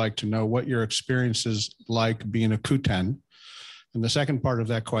everybody would like to know what your experience is like being a Kuten. And the second part of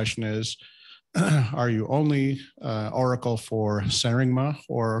that question is, are you only oracle for Seringma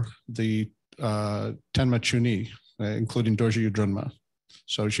or the Tenma Chuni, including Dorje Yudrunma?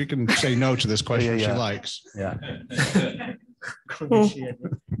 So she can say no to this question if she likes. Yeah.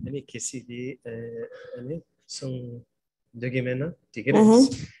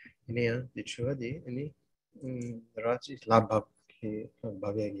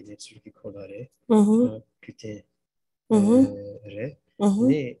 Mm-hmm.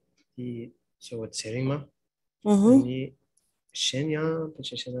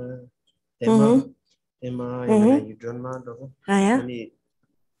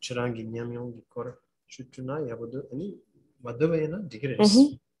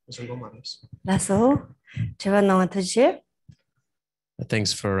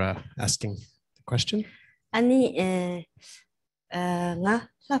 Thanks for asking the question. 아니 nga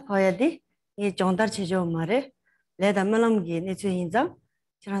la phaya di ye jongdar chejo mare le da malam gi ne chu hinza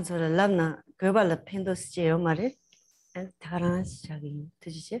chiran so la na goba la pendo se yo mare taran chagi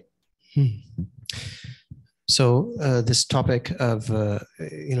tujije. So this topic of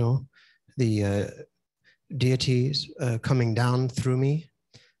the deities coming down through me,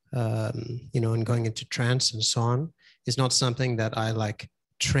 and going into trance and so on, is not something that I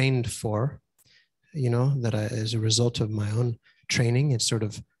trained for. That as a result of my own training, it's sort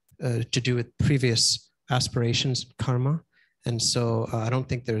of to do with previous aspirations, karma. And so I don't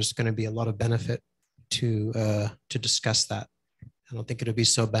think there's going to be a lot of benefit to discuss that. I don't think it'll be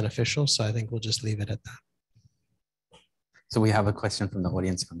so beneficial. So I think we'll just leave it at that. So we have a question from the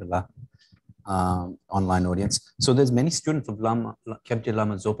audience, Kandala, online audience. So there's many students of Kyabje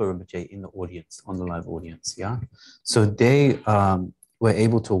Lama Zopa Rinpoche in the audience, on the live audience, yeah? So they were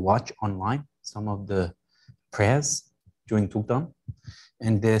able to watch online some of the prayers during Tukdam.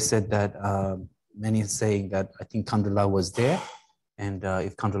 And they said that many saying that I think Kandala was there. And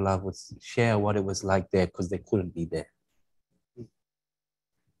if Kandala would share what it was like there, because they couldn't be there.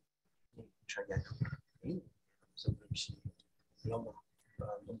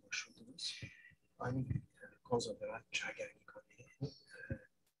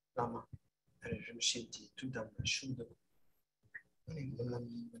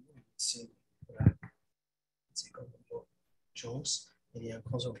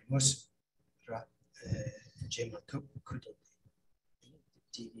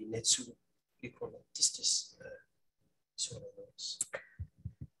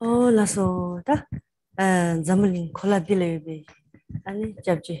 Oh, la so da zamulin kola dilebe ani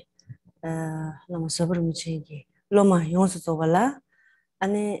jabje lama sabur muchegi loma yonsu zobala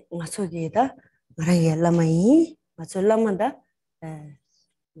ani ngasoge da ngaraye lama yi ngaso lama da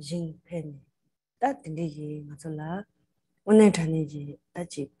jing pen da dindigi ngasola 오늘 다니지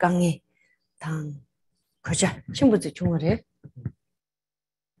다지 강에 당 거자 친구들 중얼에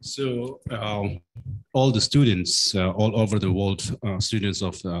So all the students all over the world, students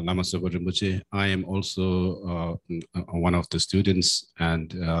of Lama Zopa Rinpoche, I am also one of the students, and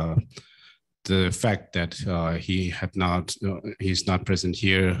the fact that he's not present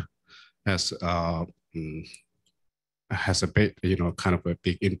here has a big, kind of a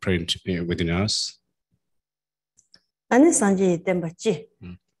big imprint within us. 아니 산지 템바치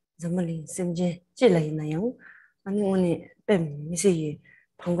자물리 심제 찔라이나요 아니 오늘 뱀 미세이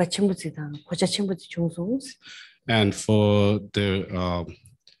방과 첨부지다 고자 첨부지 중송 And for the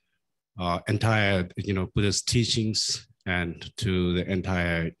entire Buddhist teachings and to the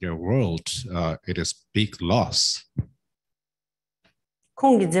entire world, it is big loss.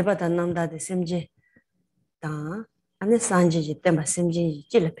 공기 제바다 남다데 심제 다 아니 산지 템바 심제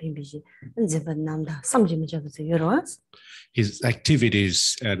찔라 뱀비지 제바 남다 삼지미 잡으세요 여러분. His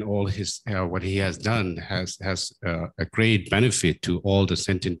activities and all his what he has done has a great benefit to all the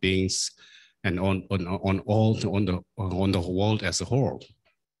sentient beings and on the world as a whole.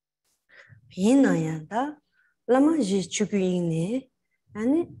 비나야다 라마지 추규이네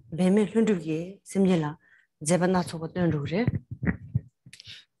아니 뱀에 흔들게 심제라 제바나 속었던 루레.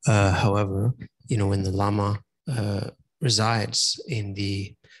 However, when the Lama resides in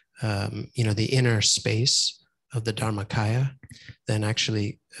the the inner space of the Dharmakaya, then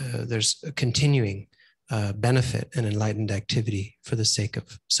actually there's a continuing benefit and enlightened activity for the sake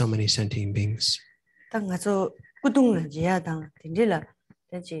of so many sentient beings. 당가서 꾸둥라지야당 딘딜라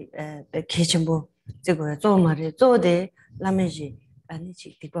대지 개침보 저거 조마레 조데 라메지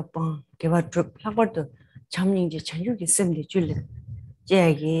아니지 디바빵 개와 드롭 학벌도 잠닝지 전육이 셈데 줄래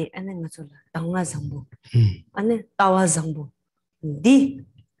제기 안행가서 당화 상부 안에 따와 상부 디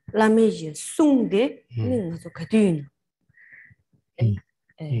라메지 숭데 안행가서 가디인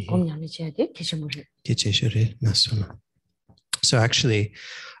공양이 제데 개침보를 So actually,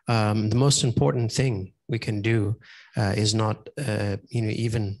 the most important thing we can do is not,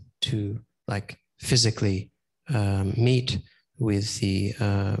 even to like physically meet with the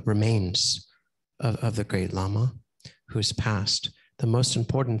remains of the great Lama who's passed. The most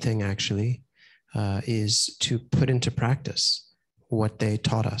important thing actually is to put into practice what they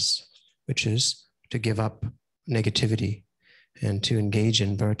taught us, which is to give up negativity and to engage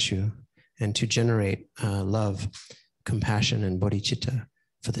in virtue and to generate love, compassion, and bodhicitta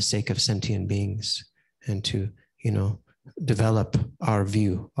for the sake of sentient beings, and to, develop our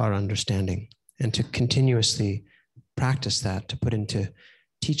view, our understanding, and to continuously practice that, to put into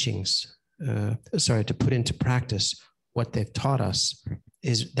to put into practice what they've taught us,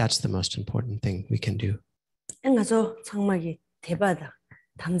 that's the most important thing we can do. enggazo changmagi thebada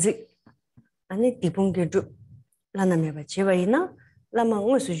damzik ani dibungge du lanameba chewaina lama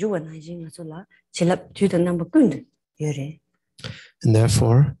ngosu juwana jingazo la chilap thuda number kund yore. And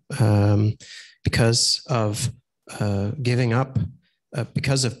therefore, because of giving up,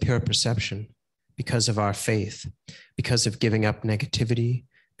 because of pure perception, because of our faith, because of giving up negativity,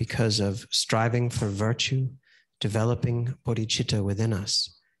 because of striving for virtue, developing bodhicitta within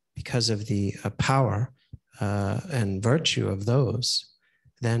us, because of the power and virtue of those,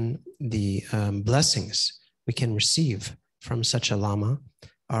 then the blessings we can receive from such a Lama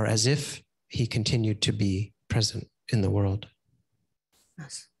are as if he continued to be present in the world.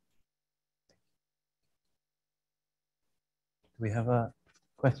 Yes. We have a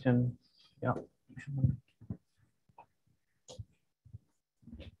question. Yeah.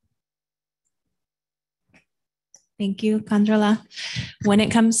 Thank you, Kandrala. When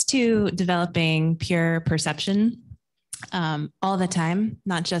it comes to developing pure perception all the time,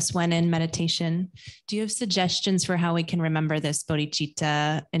 not just when in meditation, do you have suggestions for how we can remember this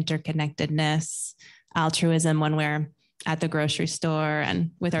bodhicitta, interconnectedness, altruism when we're at the grocery store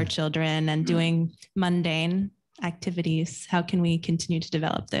and with our children and doing mundane activities? How can we continue to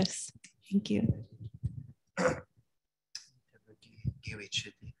develop this? Thank you.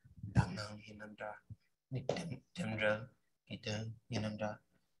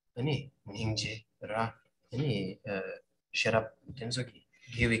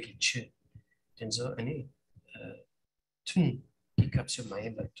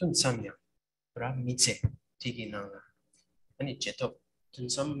 Ani cheto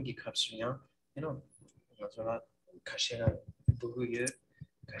tunsam gi kapsunya mazora kashera buguye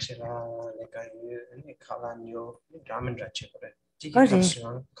kashera lekaye ani khalanyo ramen rache kore ji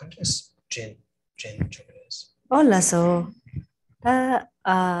kapsunya kantes chen chokres Hola so ta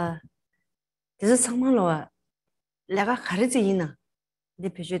this samalo laga khariji ina de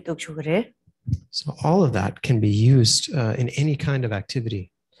pije tok chogre. So all of that can be used in any kind of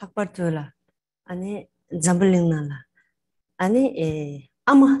activity. sakpartula ani zamblingna la ani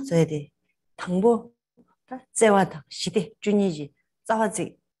아마 저에대 당보 다 제와다 시대 준이지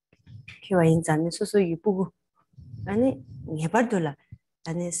자와지 키와 인자는 소소이 보고 아니 예발돌라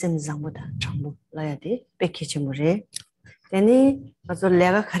아니 셈장보다 전부 라야 돼 백해지물에 되니 가서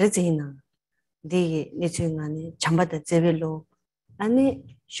내가 가르치나 네 니층안에 잠바다 제벨로 아니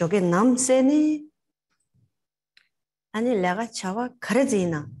쇼게 남세니 아니 내가 차와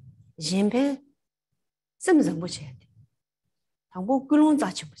가르치나 짐배 셈장보지 당보 끌론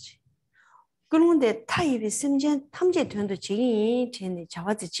자치 보지 그런데 타입이 심지어 탐지 된도 제인 제네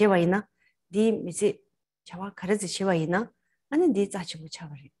자와지 제와이나 네 미지 자와 가르치 제와이나 아니 네 자치 못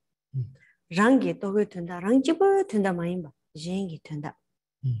차버리 랑게 또그 된다 랑집어 된다 마인 봐 제인기 된다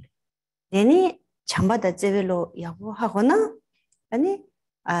내니 잠바다 제벨로 야구하거나 아니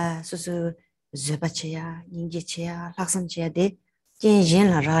수수 제바체야 인게체야 학sam체야 돼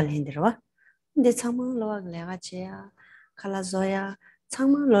제인라라 렌들와 근데 참을로 내가 제야 칼라조야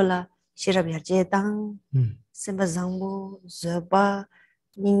참을로라 시라비아제 당 셈바장보 저바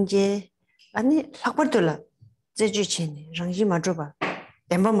닌제 아니 학벌들라 제주치네 랑지 마줘봐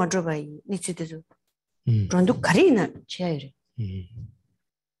엠바 마줘봐 니치데도 그런도 가리나 제야래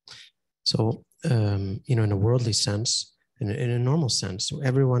So in a worldly sense, in a normal sense,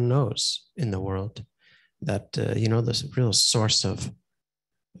 everyone knows in the world that the real source of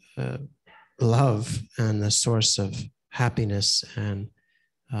love and the source of happiness and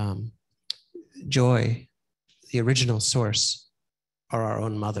joy, the original source, are our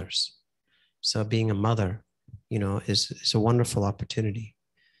own mothers. So being a mother, is a wonderful opportunity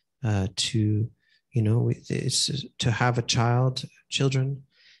to have a children,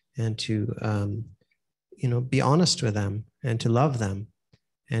 and to be honest with them and to love them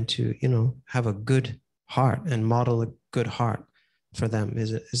and to have a good heart and model a good heart for them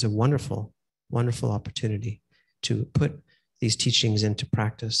is a wonderful opportunity to put these teachings into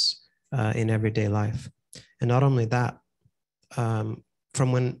practice in everyday life. And not only that,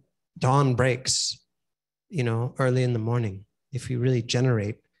 from when dawn breaks, early in the morning, if we really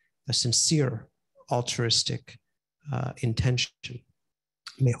generate a sincere altruistic intention,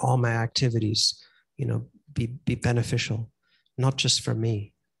 may all my activities, be beneficial, not just for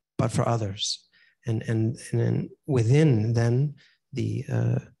me, but for others. And then within then the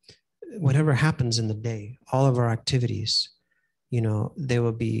whatever happens in the day, all of our activities, they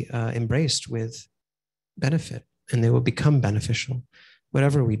will be embraced with benefit, and they will become beneficial.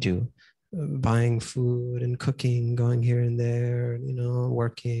 Whatever we do, buying food and cooking, going here and there,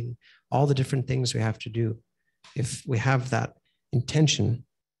 working, all the different things we have to do. If we have that intention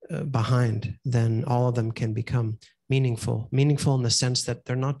behind, then all of them can become meaningful in the sense that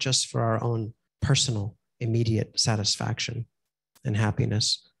they're not just for our own personal, immediate satisfaction and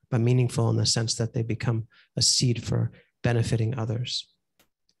happiness, but meaningful in the sense that they become a seed for benefiting others.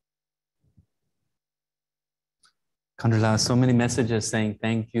 Kandala, so many messages saying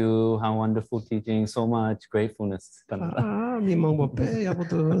thank you, how wonderful teaching, so much gratefulness. Many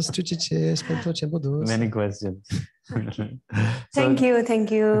questions. Thank you.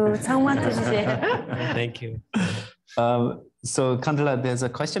 Thank you. So Kandala, there's a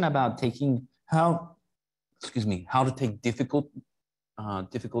question about how to take difficult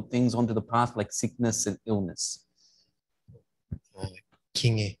things onto the path, like sickness and illness.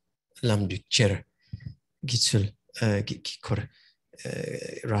 Kinge lamdu cher gitsul kikor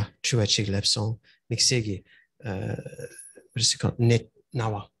ra chuachig lepson mixegi net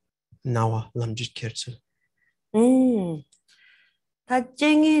nawa lamdu kertsul.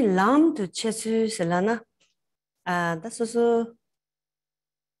 다쟁이 람도 체수슬라나 다소소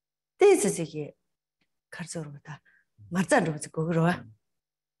데스지기 가르쳐로다 맞자로 그거로와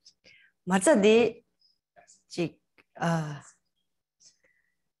맞자디 지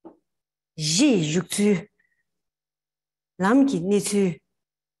지 육주 람기 니츠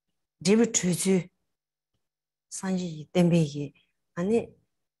디브트즈 산지 템베기 아니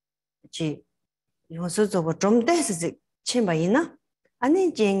지 요소저버 좀 데스지 쳔바이나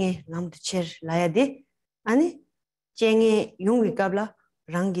아니 쟁이 람도 체 라야디 아니 쟁이 용위 갑라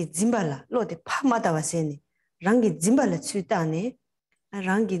랑기 짐발라 로데 파마다 와세니 랑기 짐발라 추다네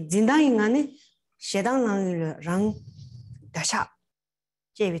랑기 진다잉아니 셰당랑 랑 다샤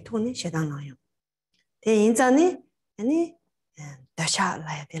제비 토니 셰당랑요 대 인자니 아니 다샤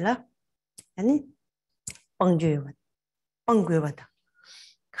라야데라 아니 빵괴와다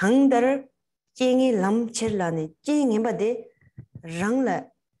강다를 쟁이 람첼라네 쟁이 바데 랑라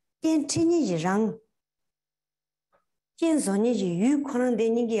겐티니지 랑 겐소니지 유코는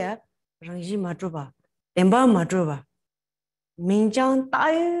되니기야 랑지 마줘봐 엠바 마줘봐 민장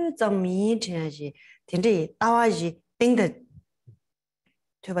따유 점이 돼야지 된데 따와지 땡데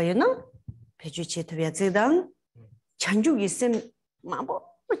되봐요나 배주치 되야 지당 chanju 있음 마보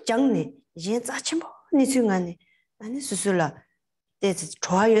장네 이제 자침보 니 중간에 아니 수술라 대체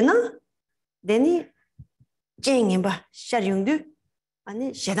좋아요나 내니 쟁이봐 샤용도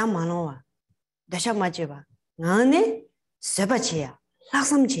아니 셰담 많어와 다시 맞지봐 나네 세바치야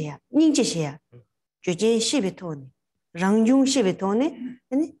락삼치야 닝지시야 주제 10토니 랑중 10토니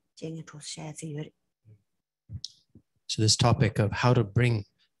아니 쟁이 조사야지 요리. So this topic of how to bring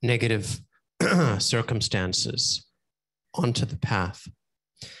negative circumstances onto the path,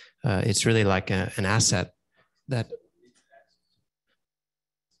 it's really like an asset that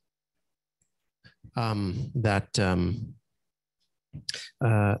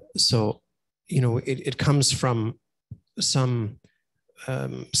so it comes from some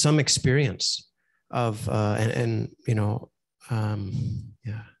experience of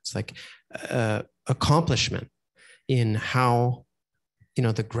it's like accomplishment in how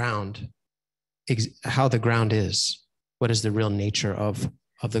the ground is. What is the real nature of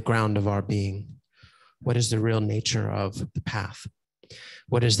the ground of our being? What is the real nature of the path?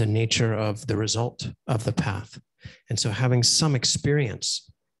 What is the nature of the result of the path? And so having some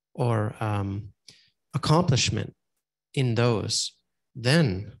experience or accomplishment in those,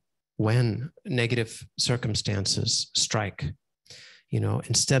 then when negative circumstances strike,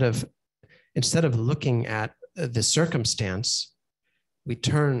 instead of looking at the circumstance, we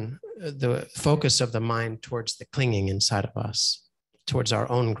turn the focus of the mind towards the clinging inside of us, towards our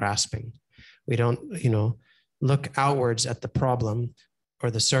own grasping. We don't, look outwards at the problem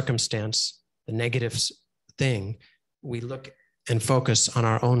or the circumstance, the negative thing. We look and focus on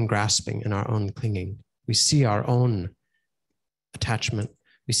our own grasping and our own clinging. We see our own attachment.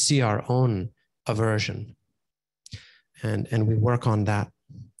 We see our own aversion. And we work on that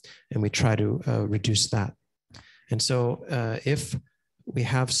and we try to reduce that. And so if we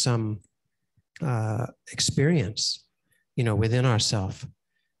have some experience, within ourselves,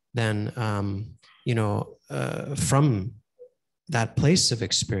 then, from that place of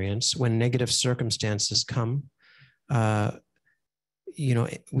experience, when negative circumstances come, we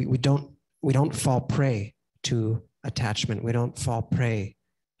don't fall prey to attachment. We don't fall prey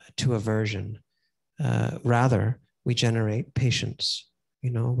to aversion. Rather, we generate patience.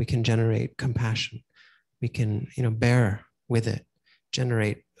 We can generate compassion. We can, bear with it,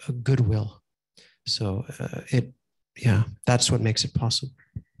 generate a goodwill. So that's what makes it possible.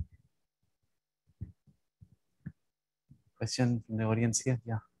 Question from the audience here?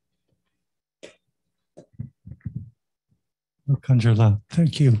 Yeah. Kanjala,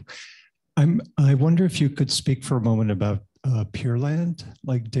 thank you. I wonder if you could speak for a moment about Pure Land,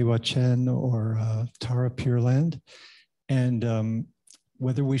 like Dewa Chen or Tara Pure Land, and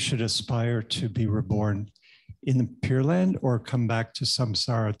whether we should aspire to be reborn in the Pure Land or come back to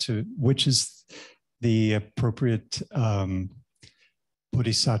samsara, which is the appropriate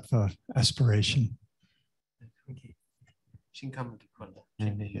bodhisattva aspiration.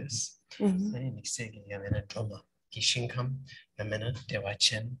 Yes. Gishinkam, Yamena, Dewa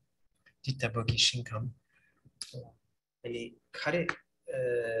Chen, Ditabogi Shinkam, any Kare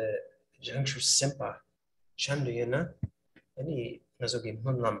Jangshu Sempa, Chanduyana, any Nazogi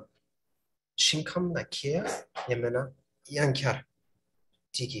Munlam, Shinkam Nakia, Yamena, Yankar,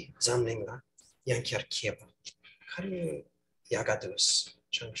 Tiki, Zamlinga, Yankar Kieva, Kare Yagadus,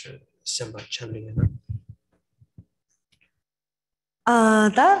 Jangshu Sempa Chanduyana.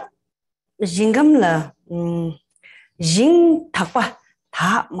 Da Jingamla. Jing takwa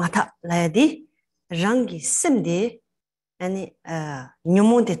ta mata ladi rangi simdi ani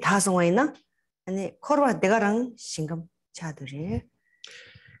nyumonde tasongwaina ani korwa degarang singam chaduri.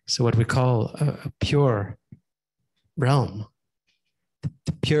 So what we call a pure realm,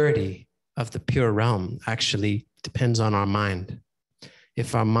 the purity of the pure realm actually depends on our mind.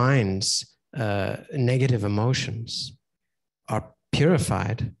 If our mind's negative emotions are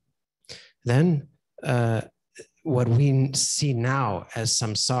purified, then what we see now as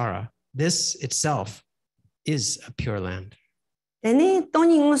samsara, this itself is a pure land. And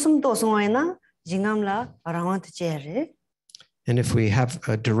if we have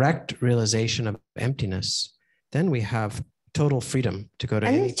a direct realization of emptiness, then we have total freedom to go to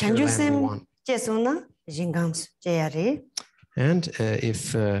any pure land we want. And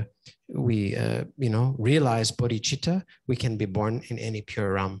if we realize bodhicitta, we can be born in any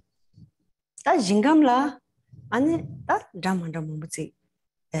pure realm. 다 진감라 아니 다 Dharma 뭐지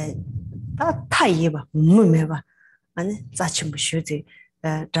다 타이바 뭐매바 아니 자침부 쉬지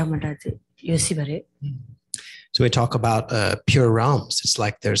Dharma다지 요시바레. So we talk about pure realms. It's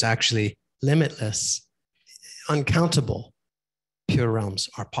like there's actually limitless, uncountable pure realms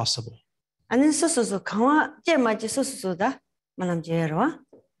are possible. 아니 소소소 강화 제 맞지 소소소다 말람 제로와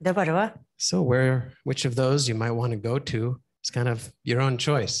대바로와 So which of those you might want to go to is kind of your own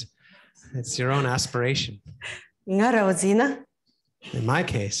choice. It's your own aspiration. 나라오지나 In my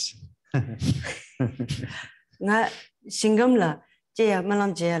case, 나 신금라 제야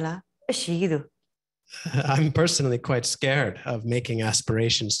말람 제야라 시기도 I'm personally quite scared of making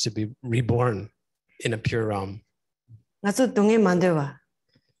aspirations to be reborn in a pure realm. 나서 동에 만들와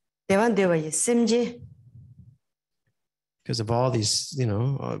대완대와 심지 Because of all these,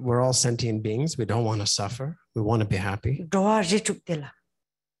 we're all sentient beings. We don't want to suffer. We want to be happy. 도와 리축텔라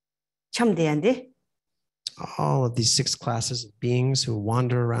참대한데 All of these 6 classes of beings who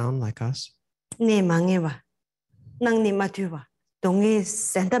wander around like us. 네 망해와 낭니 마투와 동에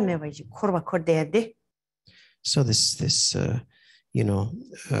센터메와 이 코르바 코르데야데 So this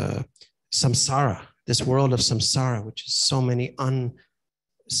samsara, this world of samsara, which is so many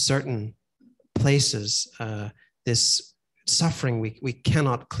uncertain places, this suffering we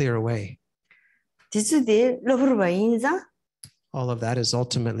cannot clear away. 디스데 로브르바 인자 All of that is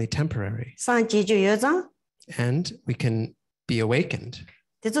ultimately temporary. 상지주 여자 And we can be awakened.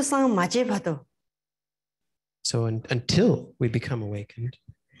 디스 상 맞이 봐도 So until we become awakened,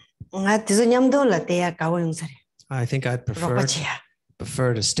 나 디스 냠도라 대야 가고 용사리 I think I'd 로바치야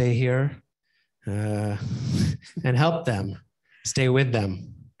prefer to stay here and help them, stay with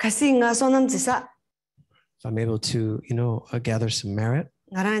them. 가시 nga sonam 지사 If I'm able to, gather some merit,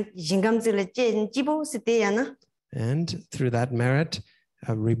 나랑 진감질을 찌보 스테야나 and through that merit,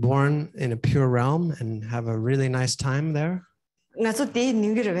 reborn in a pure realm and have a really nice time there. 나서 때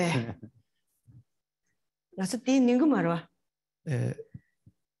닝기를 왜 나서 때 닝기 말와 때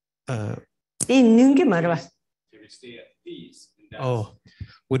닝기 말와 Oh,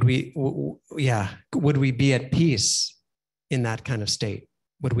 would we be at peace in that kind of state?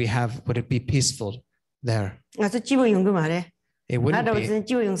 Would it be peaceful there? 나서 찌보 용기 말해 It wouldn't 나도 be. 무슨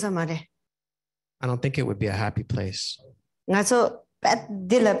찌보 용사 말해 I don't think it would be a happy place. 나서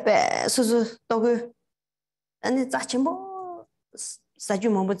빼딜라 빼 수수 또그 아니 짜침보 사주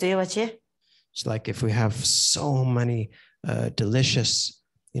뭐뭐 제와치 It's like if we have so many delicious,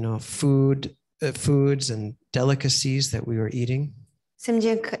 foods and delicacies that we were eating,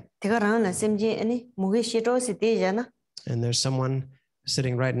 심지 대가라나 심지 아니 목이 싫어 스테잖아 and there's someone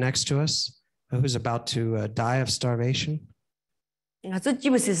sitting right next to us who's about to die of starvation, 나서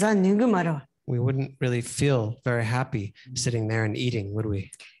찌보스사 닝기 말와 we wouldn't really feel very happy sitting there and eating, would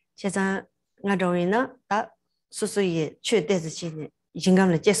we? 제가 나도이나 다 수수에 최대지네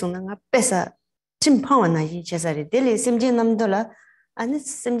인감을 제송나 빼서 침파와나이 제사리 델리 심지 남들라 아니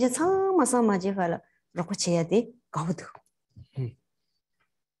심지 상마상마지 팔아 그렇고 해야 돼 가우도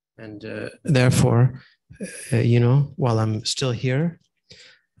And therefore, while I'm still here,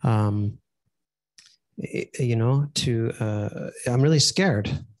 I'm really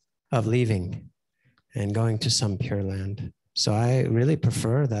scared of leaving and going to some pure land. So I really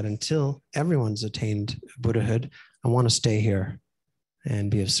prefer that until everyone's attained Buddhahood, I want to stay here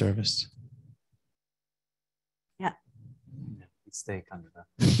and be of service. Yeah. Stay, Kandala.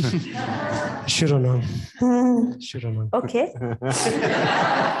 Shuronong. Shuronong. Okay.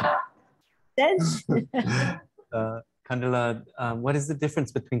 Then Kandala, what is the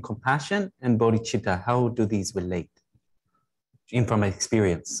difference between compassion and bodhicitta? How do these relate? From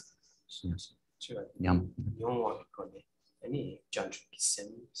experience. Yum.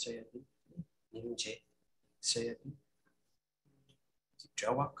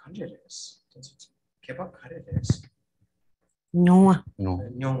 용화. No.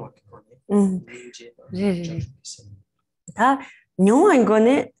 다 용화인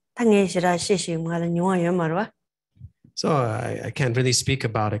거네. 당연시라 시시 말은 용화여 말와. So I can't really speak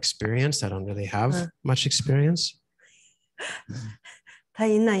about experience. I don't really have much experience. 다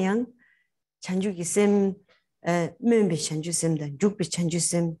있나양 찬주기 쌤 면비 찬주쌤다 육비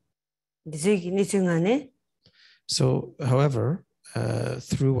찬주쌤 니즈기 니중안에. So, however,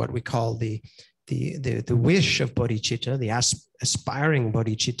 through what we call the wish of bodhicitta, the aspiring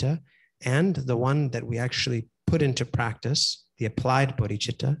bodhicitta, and the one that we actually put into practice, the applied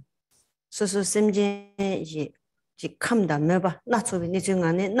bodhicitta. 소소 쌤제 지 감다 매봐 나초비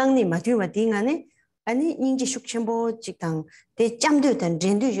니중안에 낭니 마디와 딩안에 아니 인지 숙침보 직당 대 짬도던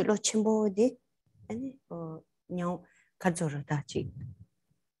렌도지로 침보디 아니 nhau 가져러다 지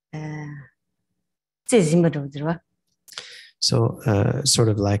제짐도 들어. So sort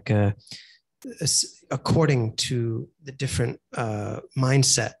of like according to the different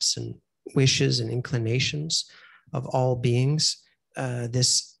mindsets and wishes and inclinations of all beings,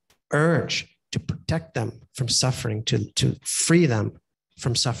 this urge to protect them from suffering, to free them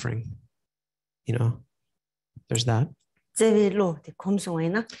from suffering. You know, there's that.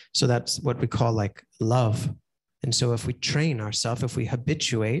 So that's what we call like love. And so if we train ourselves, if we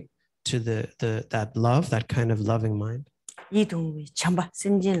habituate to that love, that kind of loving mind. And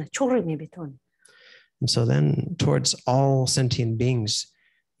so then towards all sentient beings,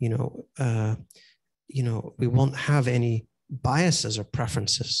 we won't have any biases or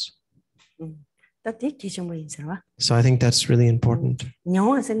preferences. So I think that's really important.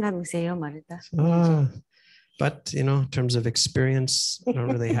 But in terms of experience, I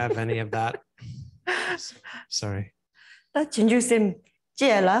don't really have any of that. Sorry. And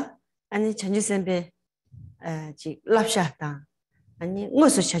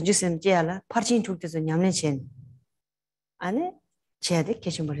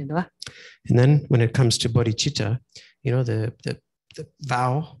then when it comes to bodhicitta, the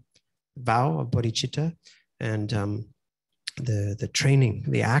vow of bodhicitta and the training,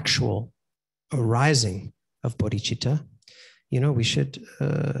 the actual arising of bodhicitta, we should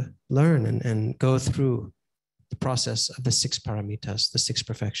learn and go through the process of the 6 paramitas, the 6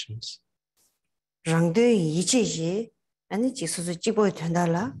 perfections. 아니 지수수 찍어야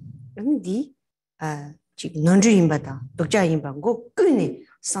된다라 근데 논주인바다 독자인바고 끈이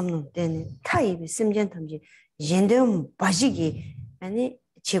삼는 때는 타입이 심전 탐지 옌데음 바지기 아니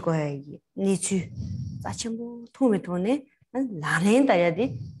제거해야지 니추 자침부 도움이 돈에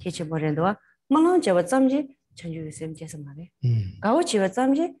라렌다야디 개체버려도 말랑 잡아 잠지 전주쌤 제서 말해 가오 집어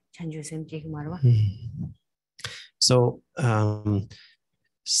잠지 전주쌤 제기 말아 So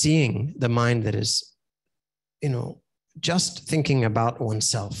seeing the mind that is just thinking about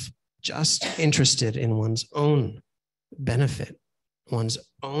oneself, just interested in one's own benefit, one's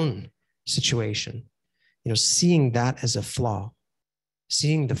own situation, seeing that as a flaw,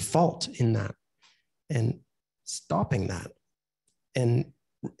 seeing the fault in that and stopping that, and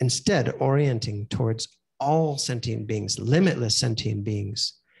instead orienting towards all sentient beings, limitless sentient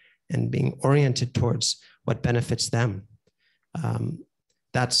beings, and being oriented towards what benefits them.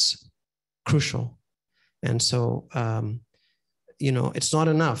 That's crucial. And so, it's not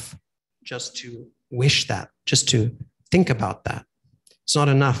enough just to wish that, just to think about that. It's not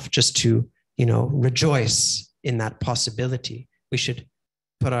enough just to, rejoice in that possibility. We should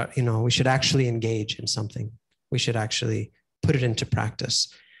we should actually engage in something. We should actually put it into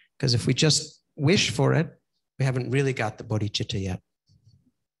practice. Because if we just wish for it, we haven't really got the bodhicitta yet.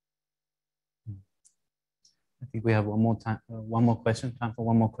 I think we have one more question. Time for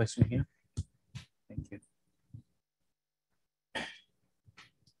one more question here. Thank you.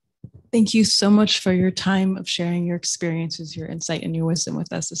 Thank you so much for your time of sharing your experiences, your insight, and your wisdom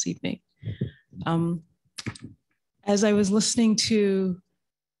with us this evening. As I was listening to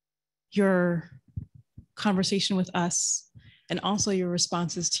your conversation with us and also your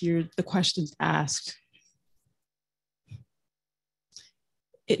responses to the questions asked,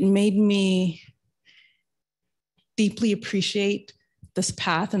 it made me deeply appreciate this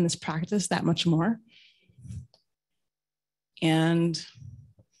path and this practice that much more. And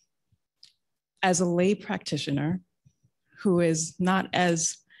as a lay practitioner who is not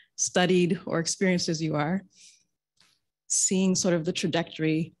as studied or experienced as you are, seeing sort of the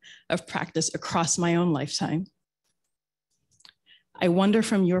trajectory of practice across my own lifetime, I wonder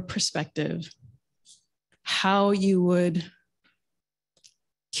from your perspective how you would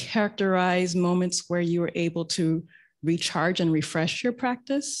characterize moments where you were able to recharge and refresh your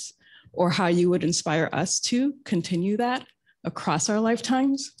practice, or how you would inspire us to continue that across our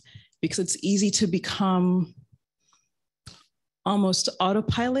lifetimes. Because it's easy to become almost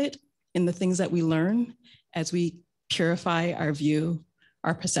autopilot in the things that we learn as we purify our view,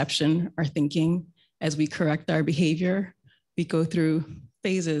 our perception, our thinking, as we correct our behavior. We go through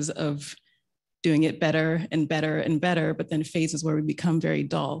phases of doing it better and better and better, but then phases where we become very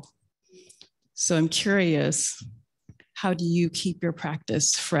dull. So I'm curious, how do you keep your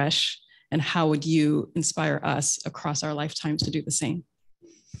practice fresh, and how would you inspire us across our lifetimes to do the same?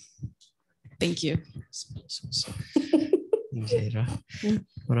 Thank you.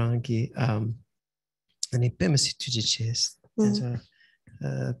 Ani pemisi tujiches.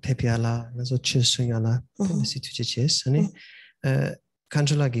 Pepiala, nazo chusungala, pemisi tujiches. Ani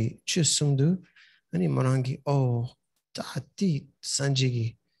kanjulagi chusundu. Ani morangi ti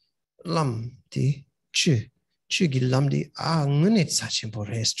sanjigi lam ti chugi lam di ngune sachimbo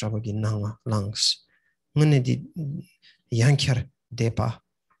res trabagi nangwa langs. Ngune di yankar depa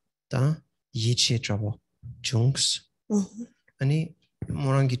ta yiche trabo junks. Ani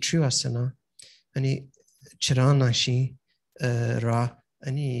morangi truasana. Ani chirana shi ra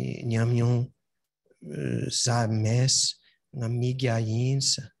ani nyamyon za mes nga migya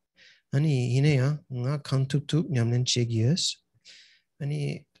yins ani ineya nga kantutu nyamnen chegies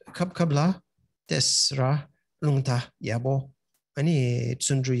ani kabla desra lungta yabo ani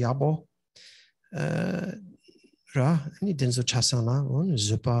tsundru yabo ra ani denzo chasana on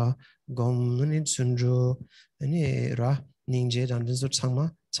zupa gom ani tsundru ani ra ningje dan denzo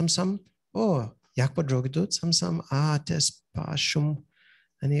changma samsam o yakpa drogido samsam tes pa shum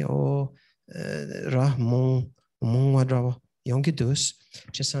ani o ra mong wadra yongidus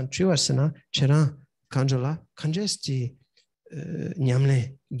chesan triwasana chera kanjola kanjesti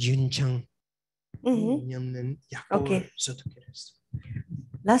nyamle gyunchang nyamnen yakpo Okay. sotokeres.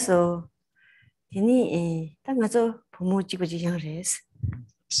 라서 ini tangazo pomo jigoji yang res.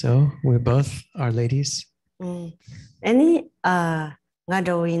 So we both are ladies. Ani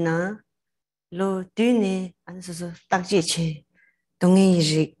ngadoina lo dune ansoso takji che 동의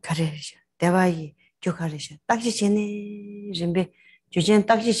지 가르셔. 대화이 쭉 가르셔. 딱지 제네 림베 주전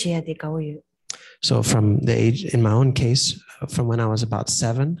딱지 제야 돼 가오요. So from the age, in my own case, from when I was about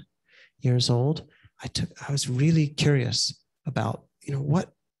 7 years old, I was really curious about,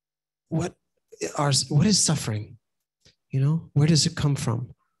 what is suffering? Where does it come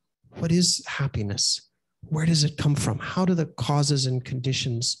from? What is happiness? Where does it come from? How do the causes and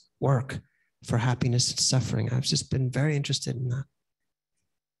conditions work for happiness and suffering? I've just been very interested in that.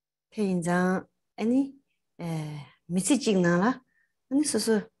 대인장 아니 미치직나라 아니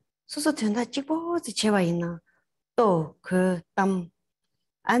소소 된다 찍보지 제와 있나 또 그 땀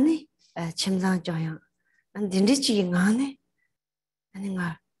아니 침상 저양 안 딘디지 나네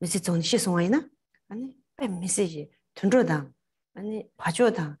아니가 미치 좀 시송이나 아니 배 메시지 던로다 아니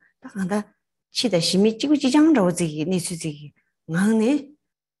봐줘다 딱 한다 치다 심이 찍고 지장로지 니수지 나네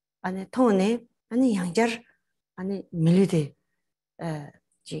아니 통네 아니 양자 아니 밀리데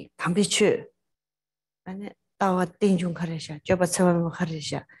지 담비추 아니 따와 땡중 가르샤 저바 처음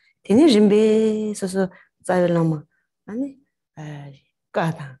가르샤 되니 림베 소소 자일라마 아니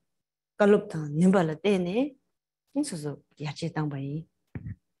까다 깔롭다 님발라 때네 인소소 야치 당바이.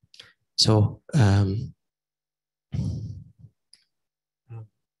 So and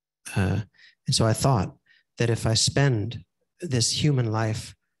so I thought that if I spend this human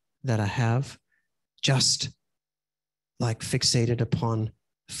life that I have just like fixated upon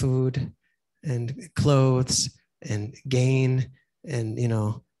food and clothes and gain and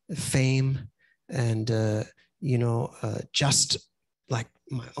fame and just like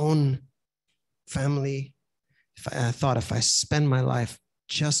my own family, I thought if I spend my life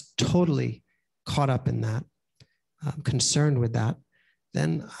just totally caught up in that, concerned with that,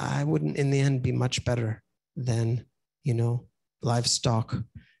 then I wouldn't in the end be much better than livestock,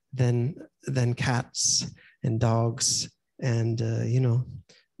 than cats and dogs and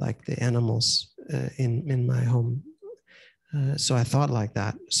like the animals in my home. So I thought like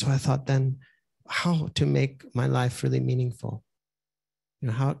that. So I thought then how to make my life really meaningful,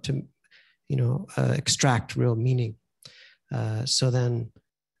 how to extract real meaning. So then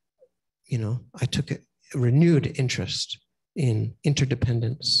I took a renewed interest in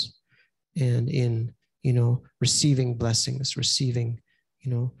interdependence and in receiving blessings,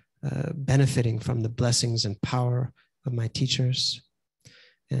 benefiting from the blessings and power of my teachers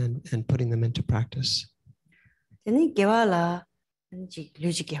and putting them into practice. 되니 개와라 안지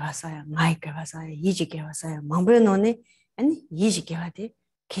류지 개와사야 마이 개와사야 이지 개와사야 망베노네 아니 이지 개와데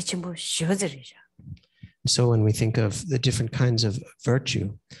개침부 쉬어지리자. So when we think of the different kinds of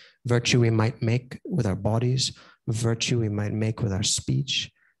virtue we might make with our bodies, virtue we might make with our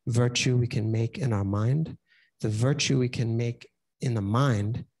speech, virtue we can make in our mind, the virtue we can make in the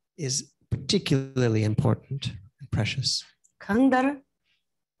mind is particularly important and precious. 강달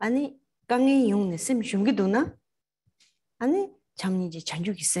아니 강의 용네 셈 슝기도나 아니 잠니지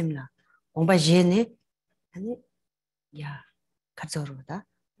잔죽이 셈라 공바제네 아니 야 가져로다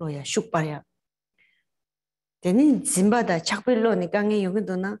로야 슉바야 되니 짐바다 착별로니 강의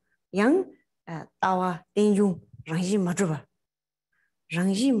용기도나 양 따와 땡중 랑지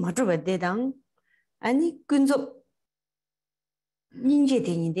마주바 대당 아니 근접 인제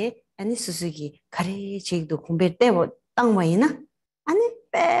되는데 아니 수수기 가래 제도 공부 때고 땅와이나 아니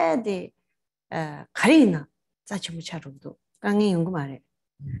빼데 가리나 자치무차로도 강의 연구 말해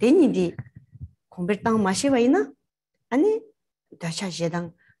되니디 공부 땅 마시와이나 아니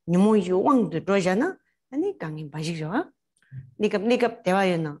다샤제당 니모유 왕도 로잖아 아니 강의 마시죠 니가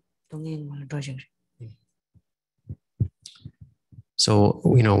대화였나 동행 말 로죠. So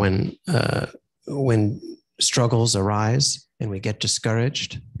when struggles arise and we get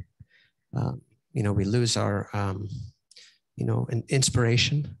discouraged, we lose our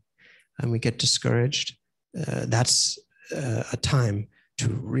inspiration. and we get discouraged, that's a time to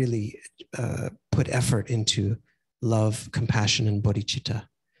really put effort into love, compassion, and bodhicitta,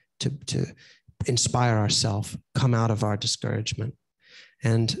 to inspire ourselves, come out of our discouragement.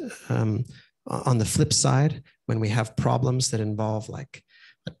 And on the flip side, when we have problems that involve like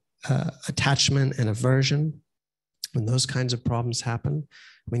attachment and aversion, when those kinds of problems happen,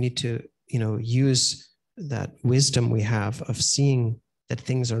 we need to, use that wisdom we have of seeing that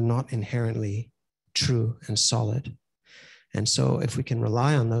things are not inherently true and solid. And so if we can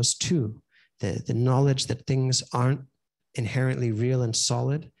rely on those two, the knowledge that things aren't inherently real and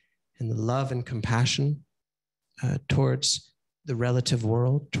solid, and the love and compassion towards the relative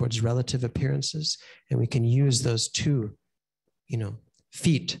world, towards relative appearances, and we can use those two,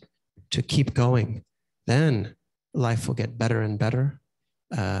 feet to keep going, then life will get better and better.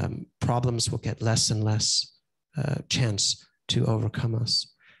 Problems will get less and less chance to overcome us.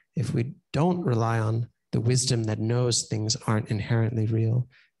 If we don't rely on the wisdom that knows things aren't inherently real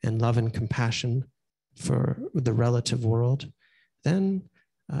and love and compassion for the relative world, then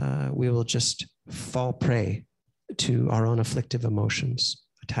we will just fall prey to our own afflictive emotions,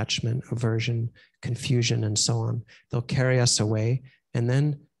 attachment, aversion, confusion, and so on. They'll carry us away, and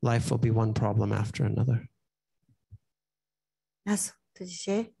then life will be one problem after another. Yes,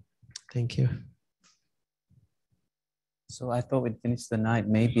 thank you. So I thought we'd finish the night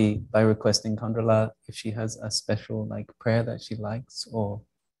maybe by requesting Khandrila if she has a special prayer that she likes or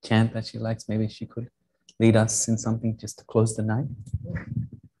chant that she likes, maybe she could lead us in something just to close the night.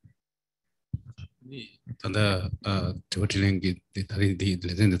 Tanda devoteelingi di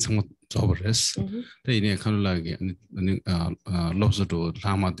legend somewhat sobres. The ini Khandrila loves to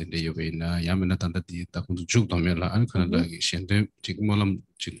Dharma de Yovina Yamina Tanda di Takundu Jugdomela and Khandrila Shende Chigmolam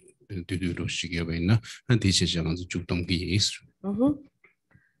Dudu Shigavina and teaches Jalan Jugdom is.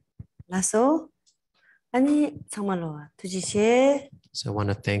 Lasso Ani Samaloa Tujiche. So I want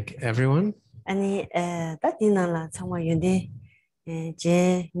to thank everyone. Ani Tatinala Samayundi.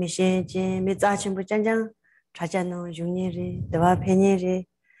 Je Mishe Je Mizachimbu Janjang Trajano Juniri, Dava Peniri,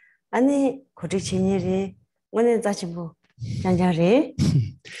 Ani Kodichiniri, one Zachimbu Janjari.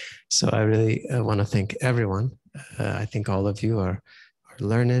 So I really want to thank everyone. I think all of you are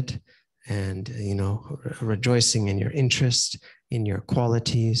learned and rejoicing in your interest, in your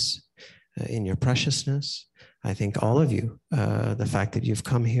qualities, in your preciousness. I thank all of you, the fact that you've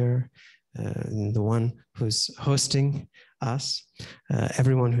come here, the one who's hosting us,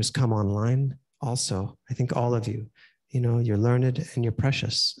 everyone who's come online also. I think all of you, you're learned and you're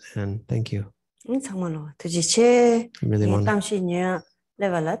precious, and thank you. I really want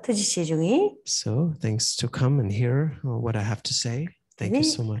so thanks to come and hear what I have to say. Thank you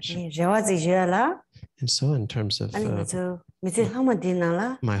so much. And so in terms of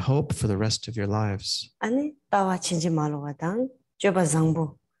my hope for the rest of your lives,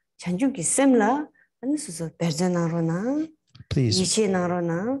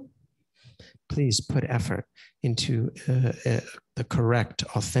 please put effort into the correct,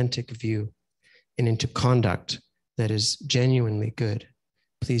 authentic view and into conduct that is genuinely good.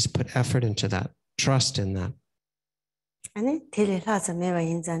 Please put effort into that, trust in that. And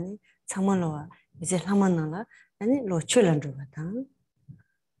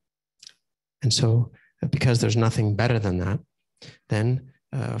so, because there's nothing better than that, then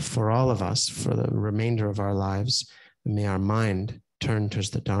for all of us, for the remainder of our lives, may our mind turn towards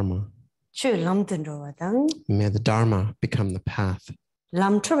the Dharma. May the Dharma become the path.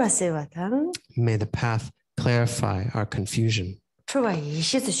 May the path clarify our confusion.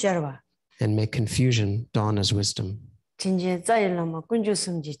 And may confusion dawn as wisdom. And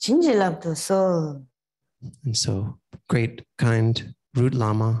so, great, kind, root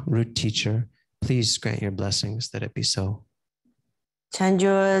Lama, root teacher, please grant your blessings that it be so.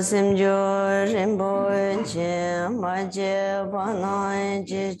 Chanjo semjo rembo je maje bana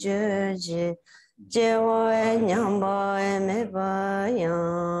je je je nyamba meba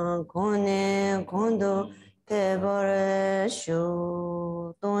yang kone kondo pebare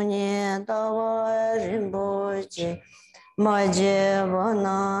shu donye dawa rembo je maje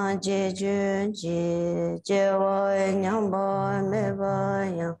bana je je nyamba meba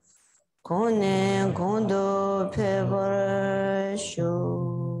yang Kone kondo pebara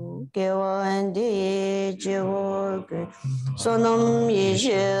shu gewandi jewoge sonam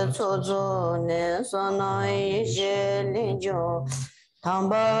yeshe tsozo ne sonam yeshe linjo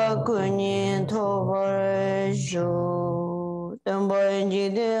tamba kuni tobara shu temba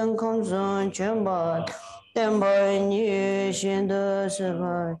jiden komson chemba temba nye shendo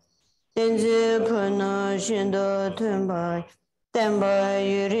seba tenze puna shendo temba Temba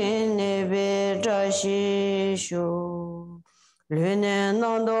yurine be trashi shu. Lune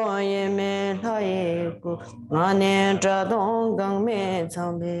nando yeme layeku. Ngane tradon gang me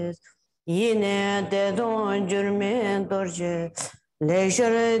chambes. Yine dedon jurme dorje.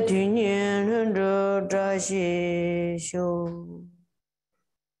 Leisure dunye lundu trashi shu.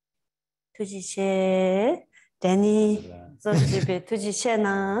 Tujiche. Danny, so tujiche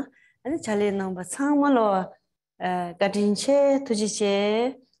na. And Charlie number Samalo. Thank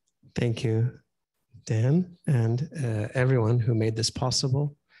you, Dan, and everyone who made this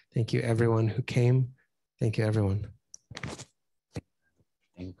possible. Thank you, everyone who came. Thank you, everyone.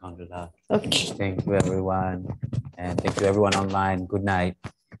 Thank you, Kandala. Okay. Thank you, everyone. And thank you, everyone online. Good night.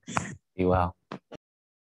 Be well.